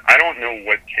 And I don't know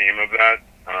what came of that.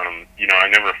 I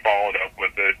never followed up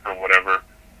with it or whatever.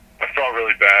 I felt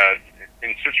really bad.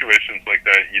 In situations like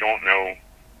that, you don't know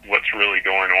what's really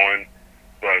going on.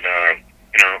 But,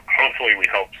 hopefully we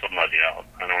help somebody out.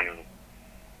 I don't know.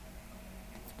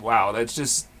 Wow, that's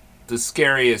just the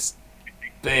scariest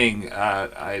thing.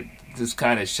 I just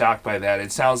kind of shocked by that.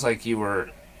 It sounds like you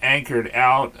were anchored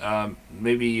out.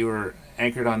 Maybe you were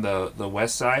anchored on the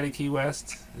west side of Key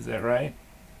West. Is that right?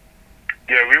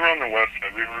 Yeah, we were on the west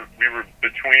side. We were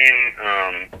between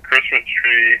Christmas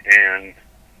Tree and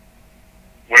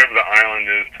whatever the island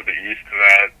is to the east of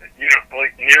that.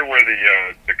 Like near where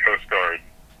the Coast Guard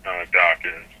dock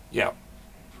is. Yeah.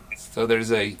 So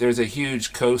there's a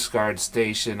huge Coast Guard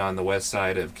station on the west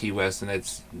side of Key West, and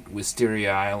it's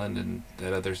Wisteria Island and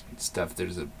that other stuff.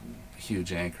 There's a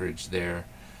huge anchorage there,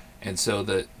 and so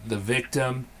the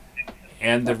victim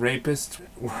and the rapist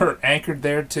were anchored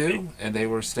there too, and they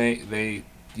were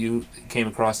you came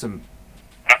across them.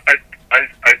 I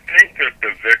think that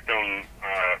the victim,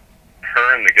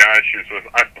 her and the guy she was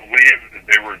with, I believe that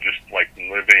they were just like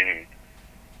living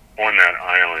on that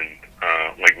island.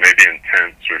 Like maybe in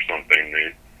tents or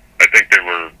something. I think they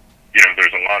were,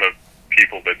 there's a lot of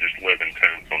people that just live in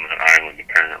tents on that island,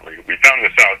 apparently. We found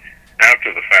this out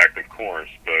after the fact, of course,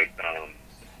 but...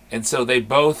 And so they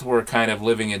both were kind of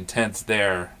living in tents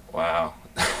there. Wow.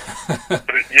 But,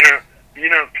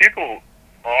 people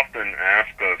often ask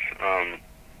us,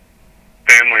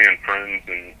 family and friends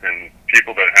and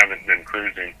people that haven't been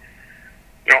cruising,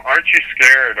 aren't you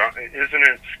scared? Isn't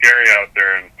it scary out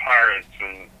there, and pirates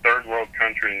and third world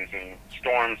countries and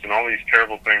storms and all these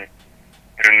terrible things?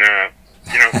 And,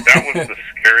 that was the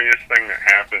scariest thing that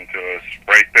happened to us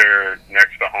right there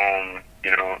next to home,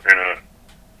 in a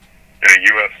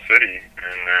U.S. city,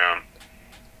 and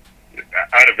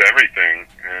out of everything.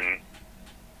 And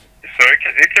so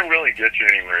it can really get you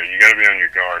anywhere. You got to be on your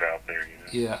guard out there.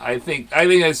 Yeah, I think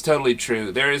that's totally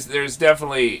true. There's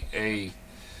definitely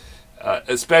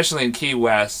especially in Key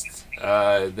West,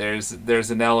 there's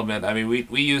an element. I mean,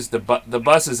 we use the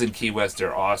buses in Key West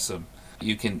are awesome.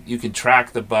 You can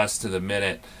track the bus to the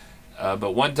minute.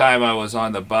 But one time I was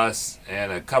on the bus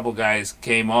and a couple guys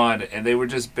came on and they were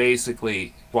just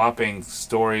basically swapping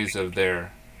stories of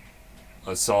their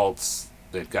assaults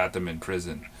that got them in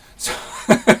prison. So,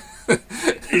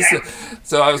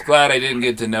 so I was glad I didn't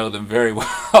get to know them very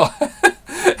well.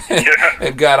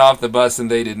 And got off the bus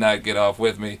and they did not get off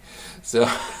with me. So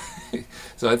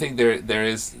I think there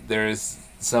is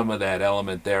some of that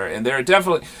element there, and there are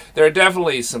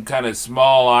definitely some kind of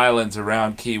small islands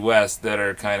around Key West that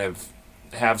are kind of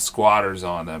have squatters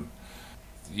on them.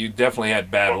 You definitely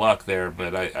had bad luck there,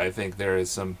 but I think there is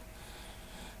some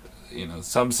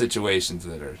situations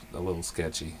that are a little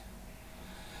sketchy.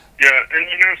 Yeah,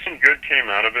 and some good came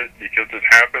out of it because it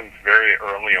happened very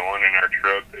early on in our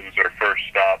trip. It was our first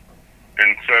stop,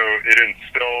 and so it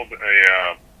instilled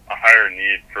a higher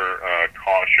need for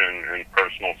caution and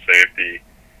personal safety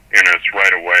in us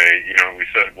right away. We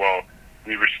said, well,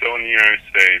 we were still in the United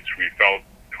States. We felt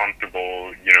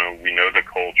comfortable. We know the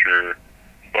culture,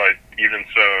 but even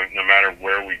so, no matter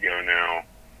where we go now,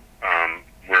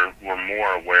 we're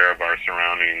more aware of our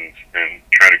surroundings and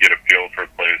try to get a feel for a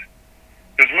place.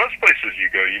 Because most places you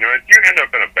go, if you end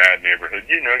up in a bad neighborhood,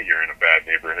 you're in a bad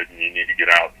neighborhood and you need to get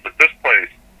out. But this place,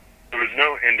 there was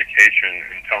no indication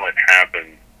until it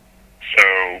happened. So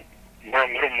we're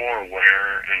a little more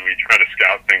aware, and we try to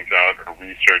scout things out or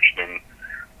research them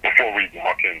before we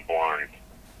walk in blind.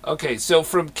 Okay, so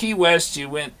from Key West, you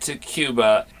went to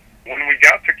Cuba. When we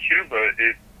got to Cuba,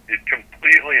 it it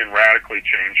completely and radically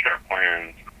changed our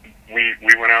plans. We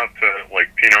went out to like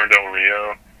Pinar del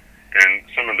Rio and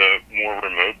some of the more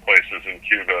remote places in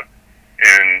Cuba,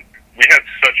 and we had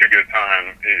such a good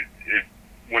time.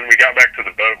 When we got back to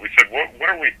the boat, we said, what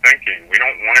are we thinking? We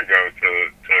don't want to go to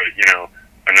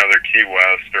another Key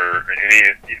West or any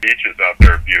of the beaches out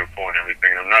there are beautiful and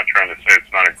everything. I'm not trying to say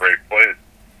it's not a great place.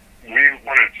 We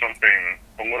wanted something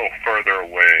a little further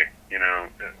away,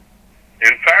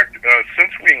 In fact,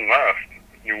 since we left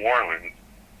New Orleans,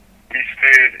 we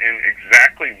stayed in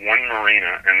exactly one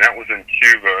marina, and that was in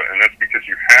Cuba, and that's because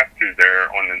you have to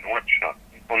there on the north side.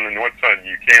 On the north side,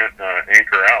 you can't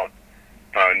anchor out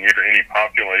near any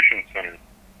population center.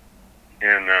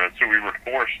 And so we were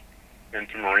forced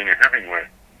into Marina Hemingway.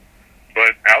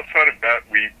 But outside of that,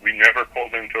 we never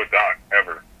pulled into a dock,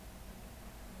 ever.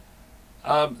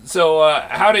 So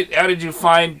how did you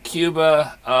find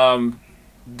Cuba?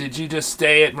 Did you just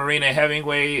stay at Marina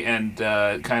Hemingway and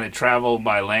kind of travel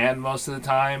by land most of the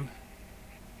time?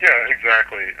 Yeah,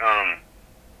 exactly.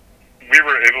 We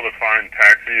were able to find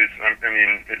taxis. I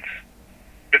mean,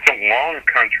 it's a long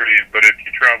country, but if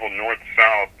you travel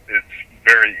north-south, it's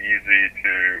very easy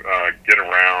to get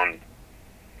around.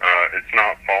 It's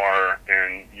not far,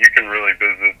 and you can really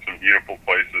visit some beautiful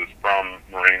places from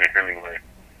Marina Hemingway.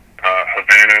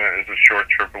 Havana is a short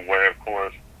trip away, of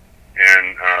course,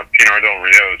 and Pinar del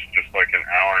Rio is just like an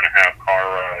hour and a half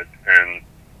car ride. And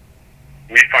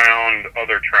we found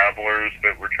other travelers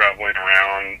that were traveling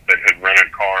around that had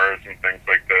rented cars and things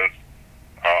like this.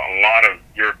 A lot of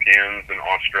Europeans and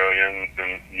Australians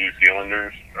and New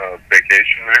Zealanders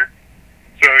vacation there.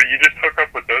 So you just hook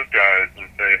up with those guys and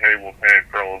say, hey, we'll pay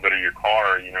for a little bit of your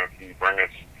car, can you bring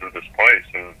us to this place?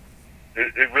 And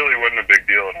it really wasn't a big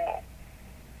deal at all.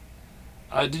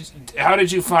 How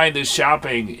did you find the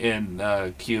shopping in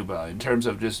Cuba in terms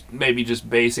of just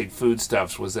basic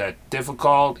foodstuffs? Was that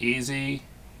difficult, easy?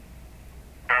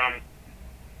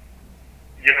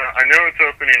 I know it's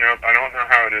opening up. I don't know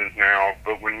how it is now,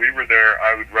 but when we were there,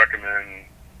 I would recommend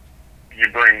you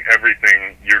bring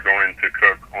everything you're going to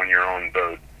cook on your own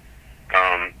boat.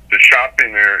 The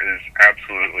shopping there is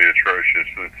absolutely atrocious.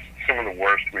 It's some of the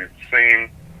worst we've seen.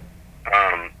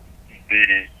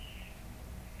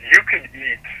 You could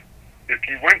eat, if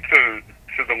you went to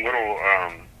the little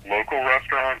local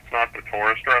restaurants, not the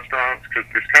tourist restaurants, because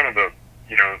there's kind of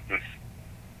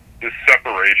this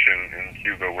separation in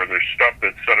Cuba where there's stuff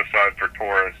that's set aside for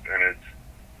tourists and it's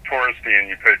touristy and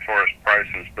you pay tourist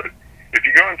prices. But if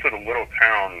you go into the little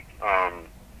town,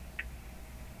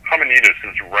 Hominitas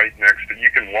is right next to, you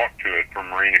can walk to it from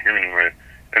Marina Hemingway,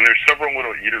 and there's several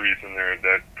little eateries in there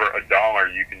that for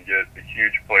 $1 you can get a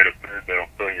huge plate of food that'll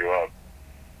fill you up.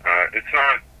 It's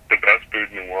not the best food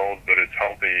in the world, but it's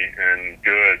healthy and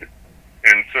good.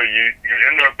 And so you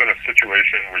end up in a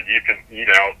situation where you can eat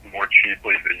out more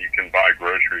cheaply than you can buy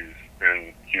groceries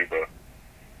in Cuba.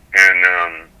 And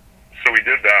so we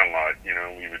did that a lot.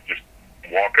 We would just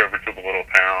walk over to the little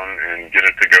town and get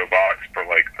a to-go box for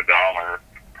like $1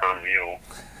 per meal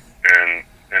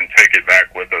and take it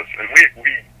back with us. And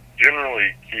we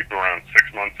generally keep around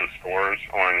 6 months of stores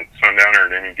on Sundowner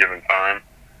at any given time.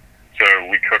 So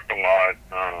we cooked a lot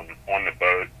on the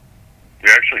boat. We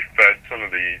actually fed some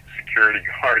of the security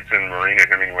guards in Marina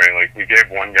Hemingway. Like, we gave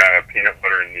one guy a peanut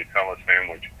butter and Nutella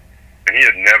sandwich, and he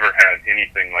had never had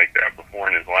anything like that before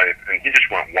in his life, and he just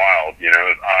went wild. His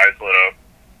eyes lit up,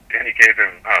 and he gave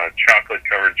him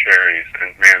chocolate-covered cherries,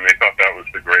 and man, they thought that was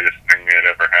the greatest thing they had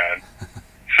ever had.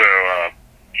 So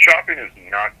shopping is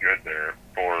not good there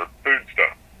for food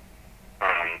stuff.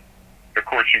 Of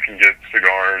course, you can get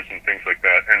cigars and things like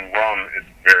that, and rum is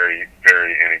very,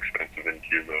 very inexpensive in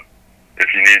Cuba.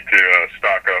 If you need to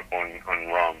stock up on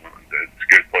rum, it's a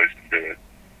good place to do it.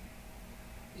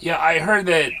 Yeah, I heard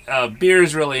that beer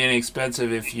is really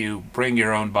inexpensive if you bring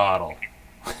your own bottle.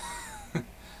 Yeah,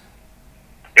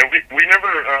 we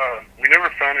never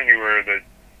found anywhere that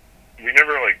we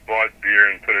never bought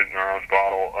beer and put it in our own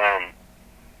bottle.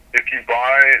 If you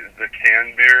buy the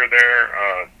canned beer there,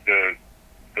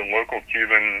 the local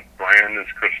Cuban brand is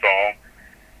Cristal.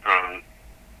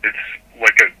 It's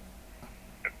like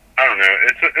I don't know,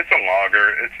 it's a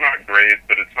lager. It's not great,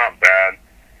 but it's not bad.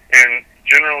 And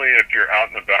generally, if you're out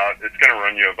and about, it's going to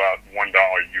run you about $1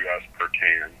 US per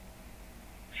can.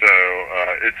 So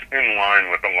it's in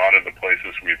line with a lot of the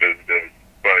places we visited.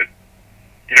 But,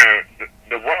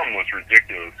 the rum was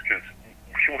ridiculous because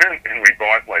we went and we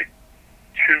bought 2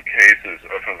 cases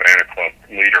of Havana Club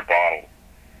liter bottles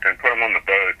and put them on the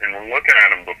boat. And we're looking at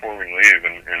them before we leave.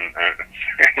 And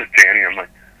with Danny, I'm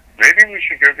like, maybe we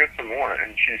should go get some more.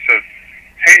 And she says,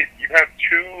 hey, you have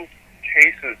 2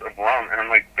 cases of rum. And I'm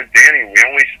like, but Danny, we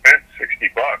only spent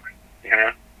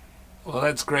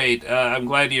that's great. I'm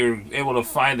glad you're able to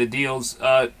find the deals.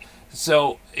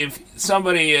 So if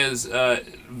somebody is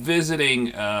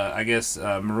visiting, I guess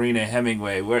Marina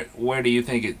Hemingway, where do you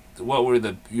think it? What were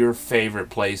your favorite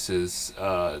places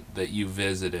that you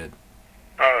visited?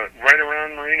 Right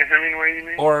around Marina Hemingway, you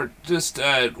mean? Or just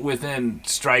within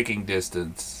striking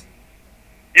distance?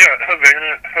 Yeah,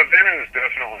 Havana is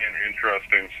definitely an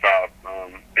interesting stop.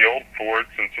 The old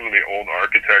forts and some of the old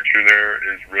architecture there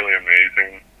is really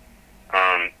amazing.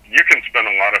 You can spend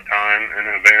a lot of time in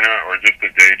Havana, or just a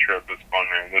day trip is fun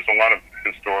there. There's a lot of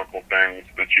historical things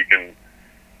that you can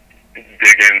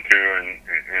dig into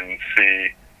and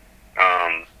see.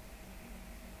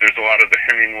 There's a lot of the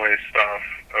Hemingway stuff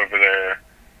over there.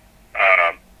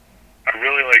 I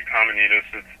really like Tomanitas.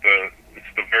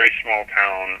 It's the very small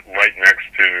town right next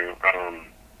to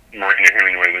Marina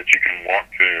Hemingway that you can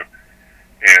walk to,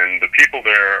 and the people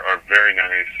there are very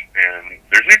nice. And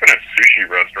there's even a sushi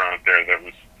restaurant there that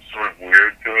was sort of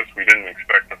weird to us. We didn't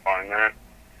expect to find that,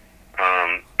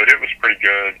 but it was pretty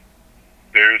good.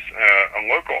 There's a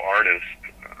local artist.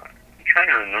 I'm trying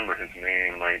to remember his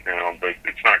name right now, but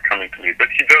it's not coming to me. But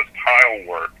he does tile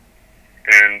work,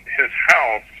 and his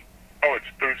house. Oh, it's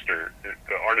Booster.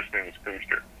 The artist's name is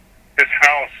Booster. His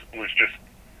house was just,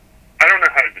 I don't know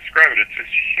how to describe it. It's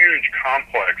this huge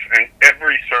complex, and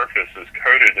every surface is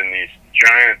coated in these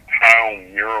giant tile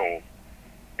murals.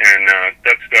 And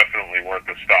that's definitely worth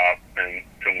a stop and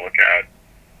to look at.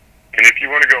 And if you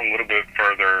want to go a little bit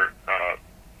further,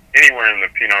 anywhere in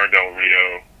the Pinar del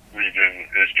Rio region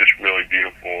is just really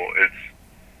beautiful. It's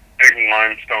big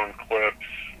limestone cliffs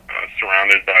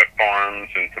surrounded by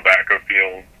farms and tobacco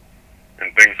fields and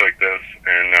things like this,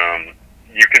 and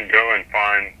you can go and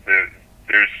find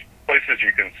there's places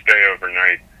you can stay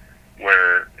overnight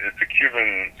where it's a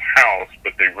Cuban's house,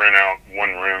 but they rent out one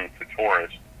room to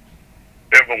tourists.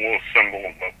 They have a little symbol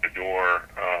above the door.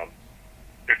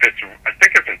 I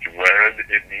think if it's red,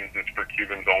 it means it's for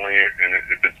Cubans only, and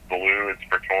if it's blue, it's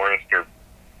for tourists,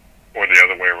 or the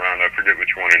other way around. I forget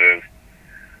which one it is.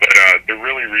 But they're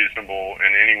really reasonable,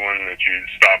 and anyone that you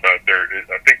stop out there,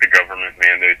 I think the government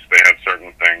mandates they have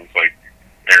certain things like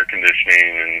air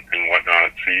conditioning and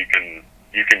whatnot, so you can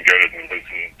go to them and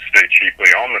stay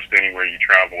cheaply almost anywhere you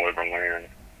travel over land.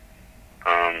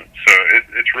 So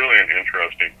it's really an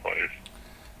interesting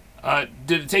place.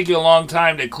 Did it take you a long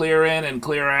time to clear in and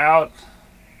clear out?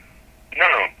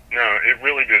 No, it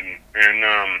really didn't. And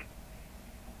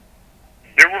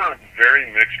there were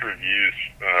very mixed reviews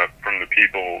from the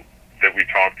people that we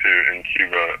talked to in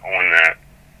Cuba on that.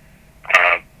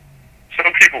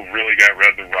 Some people really got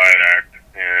read the riot act,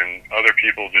 and other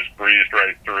people just breezed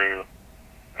right through.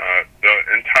 The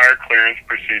entire clearance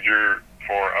procedure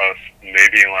for us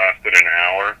maybe lasted an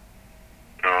hour.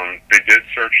 They did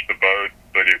search the boat,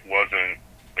 but it wasn't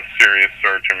a serious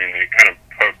search. I mean, they kind of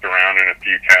poked around in a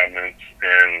few cabinets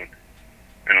and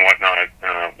whatnot.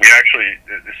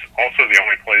 It's also the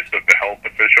only place that the health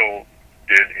official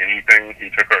did anything. He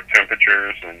took our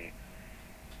temperatures and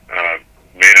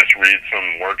made us read some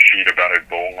worksheet about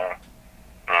Ebola.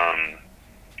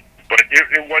 But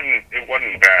it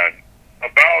wasn't bad.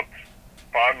 About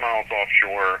 5 miles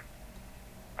offshore,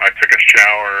 I took a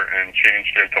shower and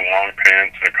changed into long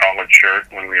pants and a collared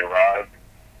shirt when we arrived.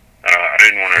 I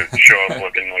didn't want to show up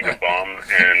looking like a bum,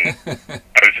 and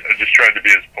I just tried to be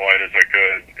as polite as I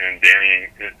could. And Danny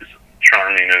is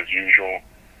charming as usual,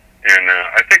 and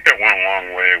I think that went a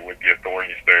long way with the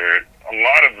authorities there. A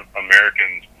lot of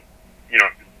Americans,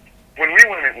 when we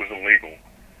went, it was illegal,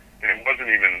 and it wasn't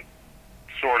even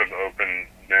sort of open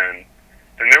then.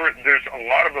 And there's a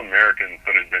lot of Americans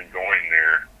that had been going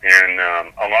there, and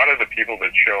a lot of the people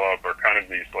that show up are kind of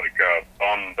these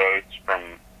bum boats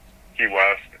from Key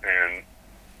West, and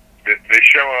they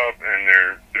show up and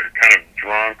they're kind of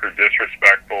drunk or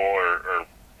disrespectful, or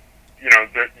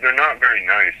they're not very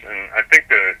nice. And I think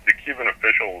the Cuban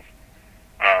officials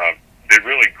they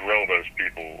really grill those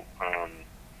people.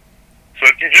 So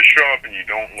if you just show up and you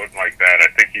don't look like that, I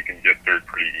think you can get through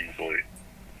pretty easily.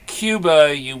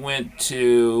 Cuba, you went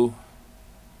to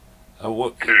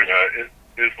Isla Mujeres.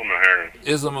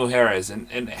 Isla Mujeres,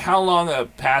 and how long a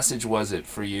passage was it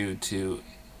for you to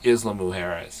Isla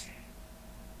Mujeres?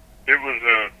 It was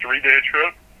a 3-day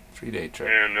trip. 3-day trip.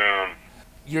 And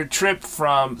your trip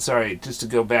from, just to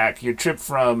go back, your trip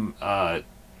from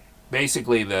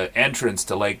basically the entrance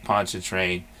to Lake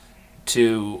Pontchartrain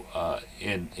to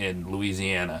in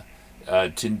Louisiana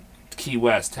to Key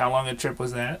West. How long a trip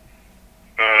was that?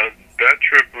 That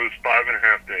trip was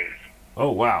 5.5 days.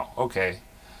 Oh wow! Okay,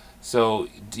 so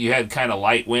you had kind of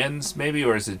light winds, maybe,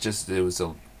 or is it just it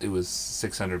was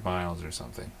 600 miles or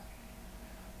something?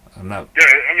 I'm not. Yeah,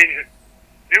 I mean,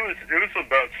 It was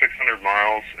about 600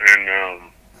 miles, and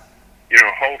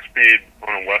hull speed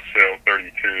on a west sail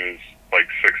 32 is like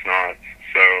 6 knots.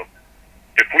 So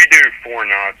if we do 4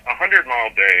 knots, 100-mile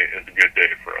day is a good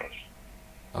day for us.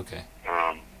 Okay.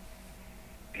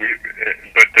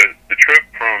 But the trip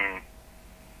from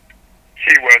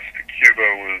Key West to Cuba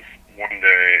was 1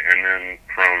 day, and then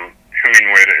from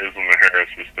Hemingway to Isla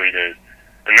Mujeres was 3 days,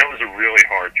 and that was a really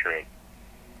hard trip.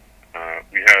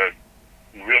 We had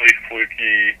really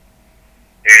fluky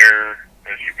air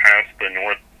as you pass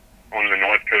on the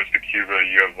north coast of Cuba.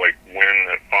 You have like wind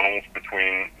that funnels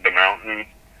between the mountains,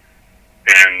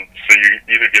 and so you're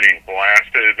either getting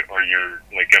blasted or you're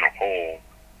like in a hole,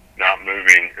 not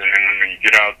moving. And then when you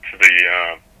get out to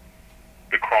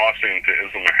the crossing to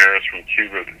Isla Mujeres from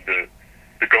Cuba,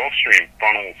 the Gulf Stream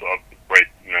funnels up right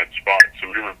in that spot. So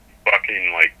we were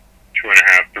bucking like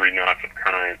 2.5, 3 knots of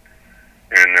current,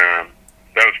 and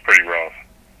that was pretty rough.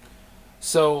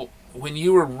 So when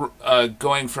you were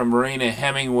going from Marina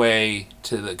Hemingway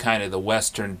to the kind of the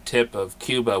western tip of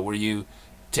Cuba, were you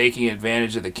taking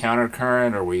advantage of the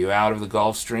countercurrent, or were you out of the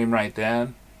Gulf Stream right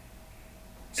then?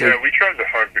 So, yeah, we tried to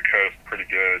hug the coast pretty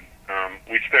good.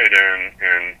 We stayed in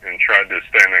and tried to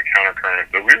stay in that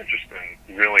countercurrent, but we were just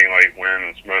in really light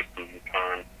winds most of the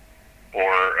time.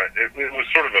 Or it was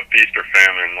sort of a feast or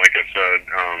famine. Like I said,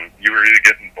 you were either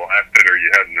getting blasted or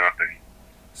you had nothing.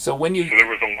 So there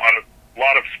was a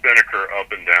lot of spinnaker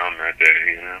up and down that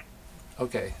day,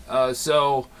 Okay.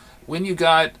 So when you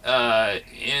got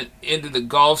into the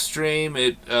Gulf Stream,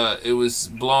 it was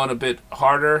blowing a bit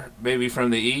harder, maybe from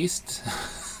the east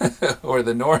or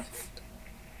the north.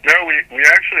 No, we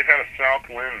actually had a south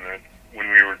wind that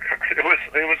when we were.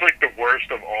 It was like the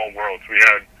worst of all worlds. We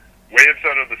had waves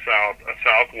out of the south, a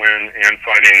south wind, and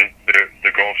fighting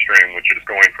the Gulf Stream, which is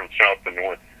going from south to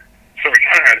north. So we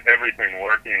kind of had everything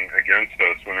working against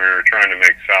us when we were trying to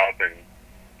make southing.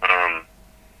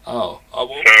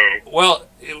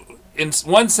 In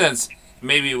one sense,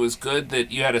 maybe it was good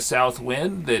that you had a south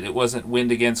wind, that it wasn't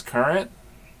wind against current.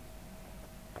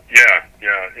 Yeah,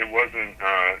 it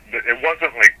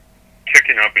wasn't like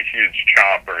kicking up a huge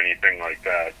chop or anything like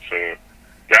that. So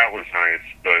that was nice,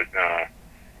 but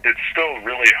it's still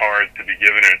really hard to be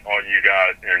giving it all you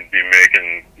got and be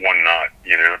making 1 knot,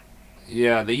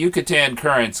 Yeah, the Yucatan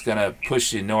current's going to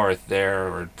push you north there,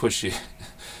 or push you.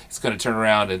 It's going to turn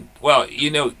around and,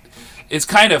 it's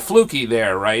kind of fluky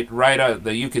there, right? Right out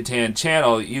the Yucatan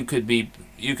Channel, you could be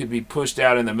pushed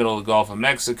out in the middle of the Gulf of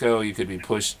Mexico. You could be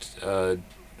pushed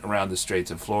around the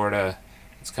Straits of Florida.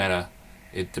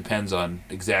 It depends on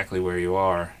exactly where you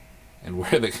are and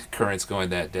where the current's going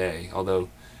that day. Although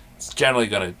it's generally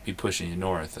going to be pushing you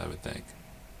north, I would think.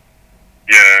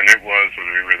 Yeah, and it was when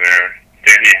we were there.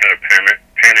 Danny had a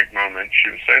panic moment. She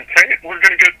was saying, "Hey, we're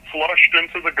going to get flushed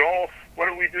into the Gulf. What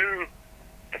do we do?"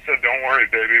 I said, "Don't worry,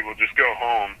 baby. We'll just go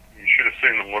home." You should have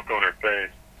seen the look on her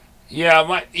face. Yeah,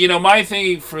 my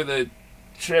thinking for the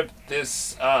trip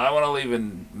I want to leave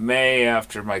in May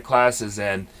after my classes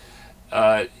end,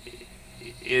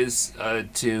 is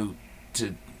to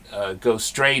go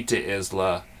straight to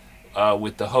Isla,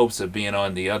 with the hopes of being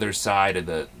on the other side of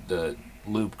the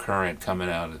loop current coming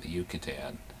out of the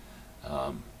Yucatan,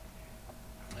 and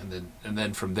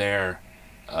then from there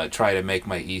try to make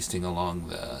my easting along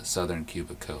the southern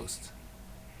Cuba coast.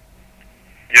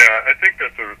 Yeah, I think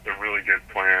that's a really good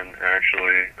plan,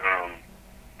 actually.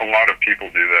 A lot of people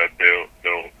do that.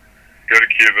 They'll go to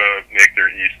Cuba, make their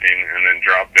easting, and then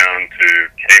drop down to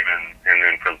Cayman, and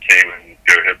then from Cayman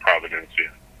go hit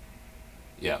Providencia.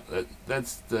 Yeah,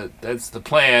 that's the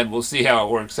plan. We'll see how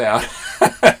it works out.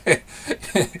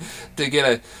 To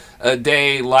get a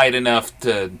day light enough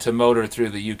to motor through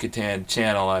the Yucatan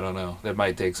Channel, I don't know. That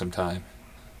might take some time.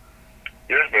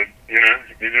 Yeah, but you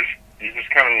just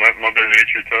kind of let Mother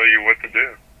Nature tell you what to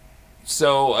do.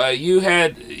 So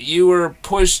you were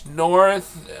pushed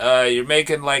north. You're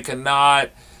making like a knot,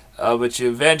 but you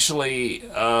eventually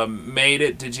made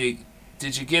it. Did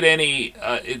you get any?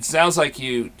 It sounds like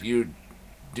you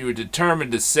were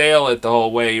determined to sail it the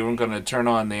whole way. You weren't going to turn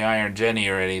on the Iron Jenny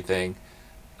or anything.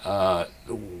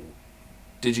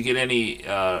 Did you get any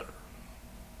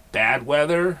bad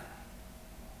weather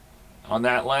on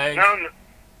that leg? No,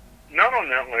 not on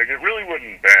that leg. It really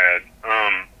wasn't bad.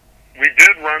 We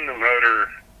did run the motor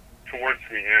towards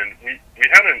the end. We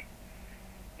didn't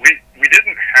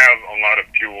have a lot of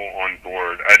fuel on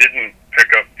board. I didn't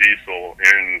pick up diesel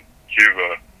in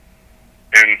Cuba,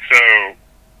 and so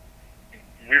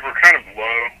we were kind of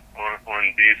low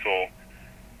on diesel,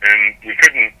 and we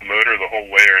couldn't motor the whole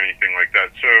way or anything like that.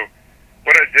 So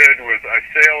what I did was I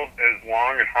sailed as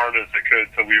long and hard as I could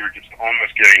till we were just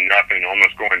almost getting nothing,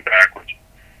 almost going backwards.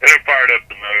 And I fired up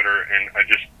the motor, and I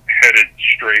just headed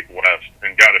straight west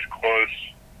and got as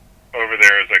close over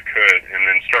there as I could, and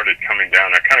then started coming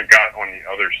down. I kind of got on the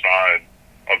other side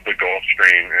of the Gulf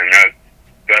Stream, and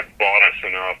that bought us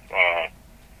enough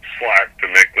slack to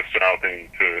make the southing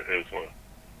to Isla.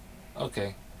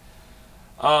 Okay.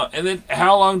 And then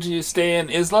how long did you stay in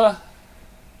Isla?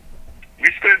 We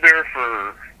stayed there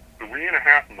for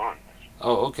 3.5 months.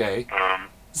 Oh, okay.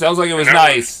 Sounds like it was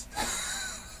nice.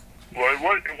 Well, it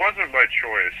wasn't by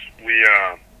choice. We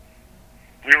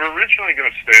were originally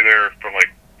going to stay there for like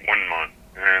 1 month,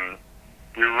 and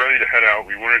we were ready to head out.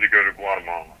 We wanted to go to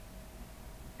Guatemala.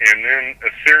 And then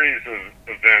a series of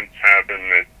events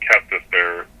happened that kept us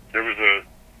there. There was a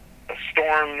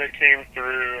storm that came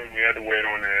through, and we had to wait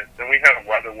on it. Then we had a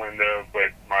weather window,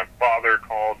 but my father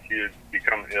called. He had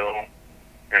become ill,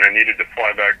 and I needed to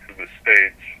fly back to the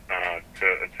States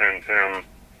to attend him.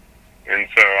 And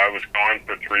so I was gone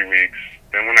for 3 weeks.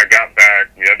 Then when I got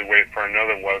back, we had to wait for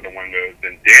another weather window.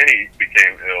 Then Danny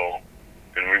became ill,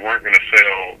 and we weren't going to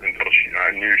sail until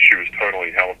I knew she was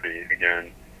totally healthy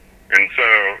again. And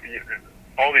so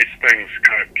all these things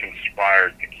kind of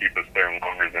conspired to keep us there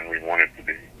longer than we wanted to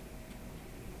be.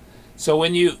 So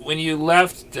when you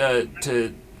left to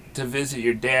visit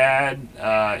your dad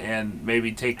and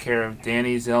maybe take care of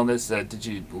Danny's illness, did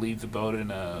you leave the boat in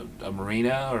a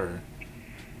marina or?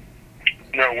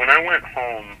 No, when I went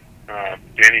home,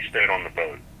 Danny stayed on the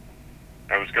boat.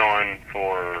 I was gone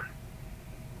for,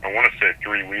 I want to say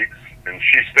 3 weeks, and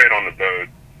she stayed on the boat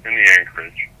in the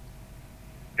anchorage.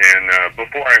 And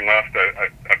before I left, I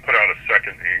put out a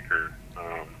second anchor,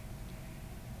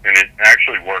 and it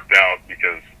actually worked out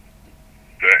because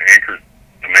the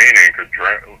main anchor,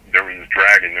 there was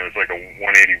dragging. There was like a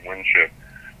 180 wind chip,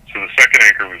 so the second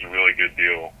anchor was a really good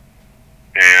deal.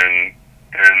 And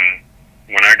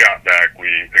when I got back, we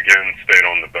again stayed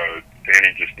on the boat.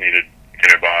 Danny just needed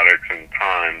antibiotics and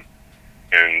time,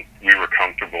 and we were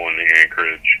comfortable in the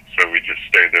anchorage, so we just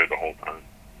stayed there the whole time.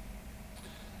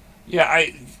 Yeah,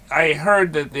 I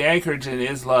heard that the anchorage in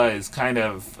Isla is kind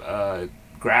of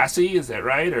grassy. Is that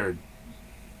right? Or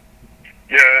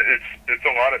yeah, it's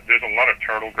a lot of, there's a lot of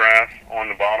turtle grass on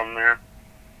the bottom there,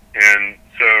 and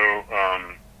so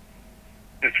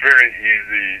it's very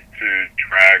easy to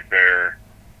drag there,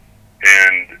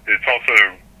 and it's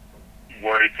also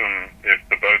worrisome if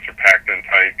the boats are packed in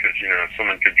tight because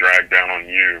someone could drag down on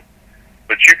you.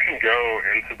 But you can go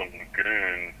into the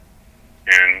lagoon,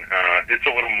 and it's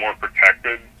a little more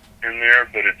protected in there,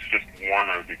 but it's just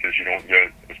warmer because you don't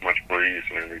get as much breeze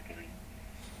and everything.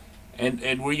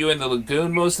 And were you in the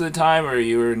lagoon most of the time, or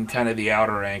you were in kind of the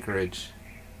outer anchorage?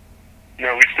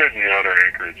 No, we stayed in the outer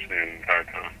anchorage the entire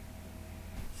time.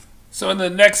 So in the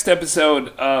next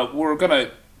episode, we're going to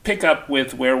pick up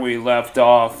with where we left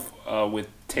off with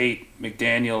Tate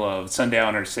McDaniel of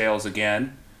Sundowner Sails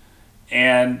again.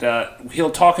 And he'll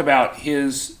talk about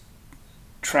his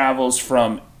travels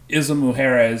from Isla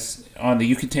Mujeres on the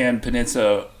Yucatan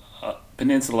Peninsula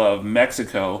of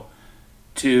Mexico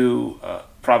to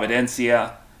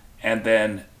Providencia and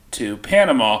then to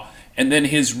Panama, and then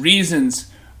his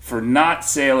reasons for not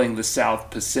sailing the South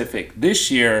Pacific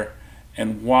this year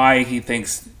and why he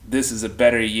thinks this is a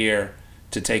better year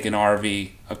to take an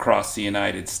RV across the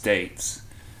United States.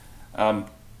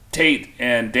 Tate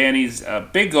and Danny's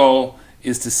big goal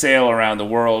is to sail around the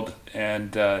world,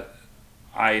 and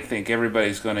I think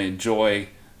everybody's going to enjoy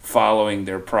following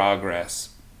their progress.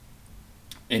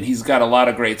 And he's got a lot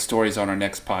of great stories on our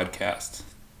next podcast.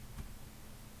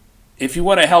 If you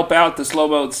want to help out the Slow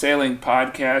Boat Sailing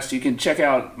Podcast, you can check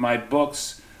out my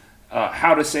books,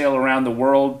 How to Sail Around the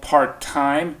World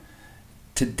Part-Time.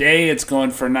 Today it's going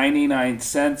for 99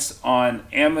 cents on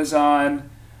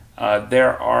Amazon.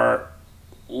 There are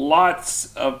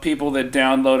lots of people that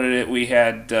downloaded it. We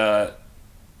had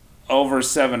over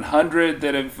 700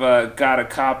 that have got a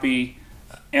copy,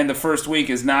 and the first week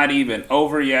is not even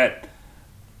over yet.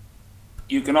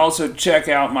 You can also check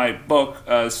out my book,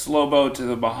 Slow Boat to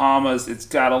the Bahamas. It's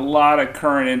got a lot of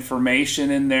current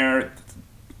information in there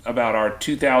about our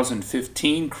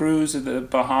 2015 cruise of the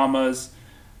Bahamas.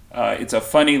 It's a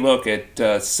funny look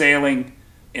at sailing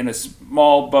in a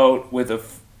small boat with a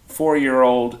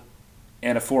 4-year-old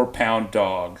and a 4-pound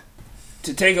dog.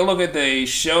 To take a look at the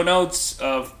show notes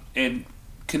and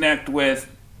connect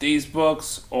with these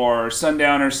books or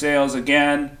Sundowner Sails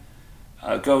again,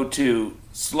 go to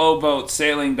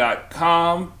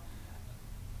slowboatsailing.com.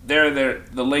 There,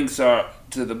 the links to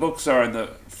the books are on the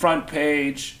front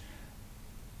page,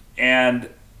 and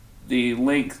the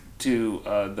link to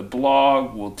the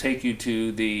blog will take you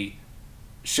to the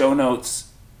show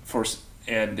notes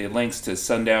and the links to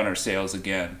Sundowner Sails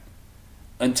again.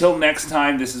 Until next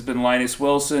time, this has been Linus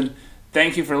Wilson.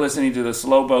 Thank you for listening to the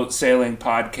Slow Boat Sailing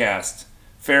Podcast.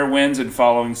 Fair winds and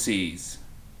following seas.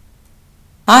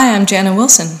 Hi, I'm Jana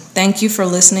Wilson. Thank you for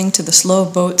listening to the Slow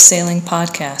Boat Sailing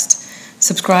Podcast.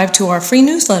 Subscribe to our free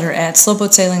newsletter at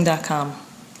slowboatsailing.com.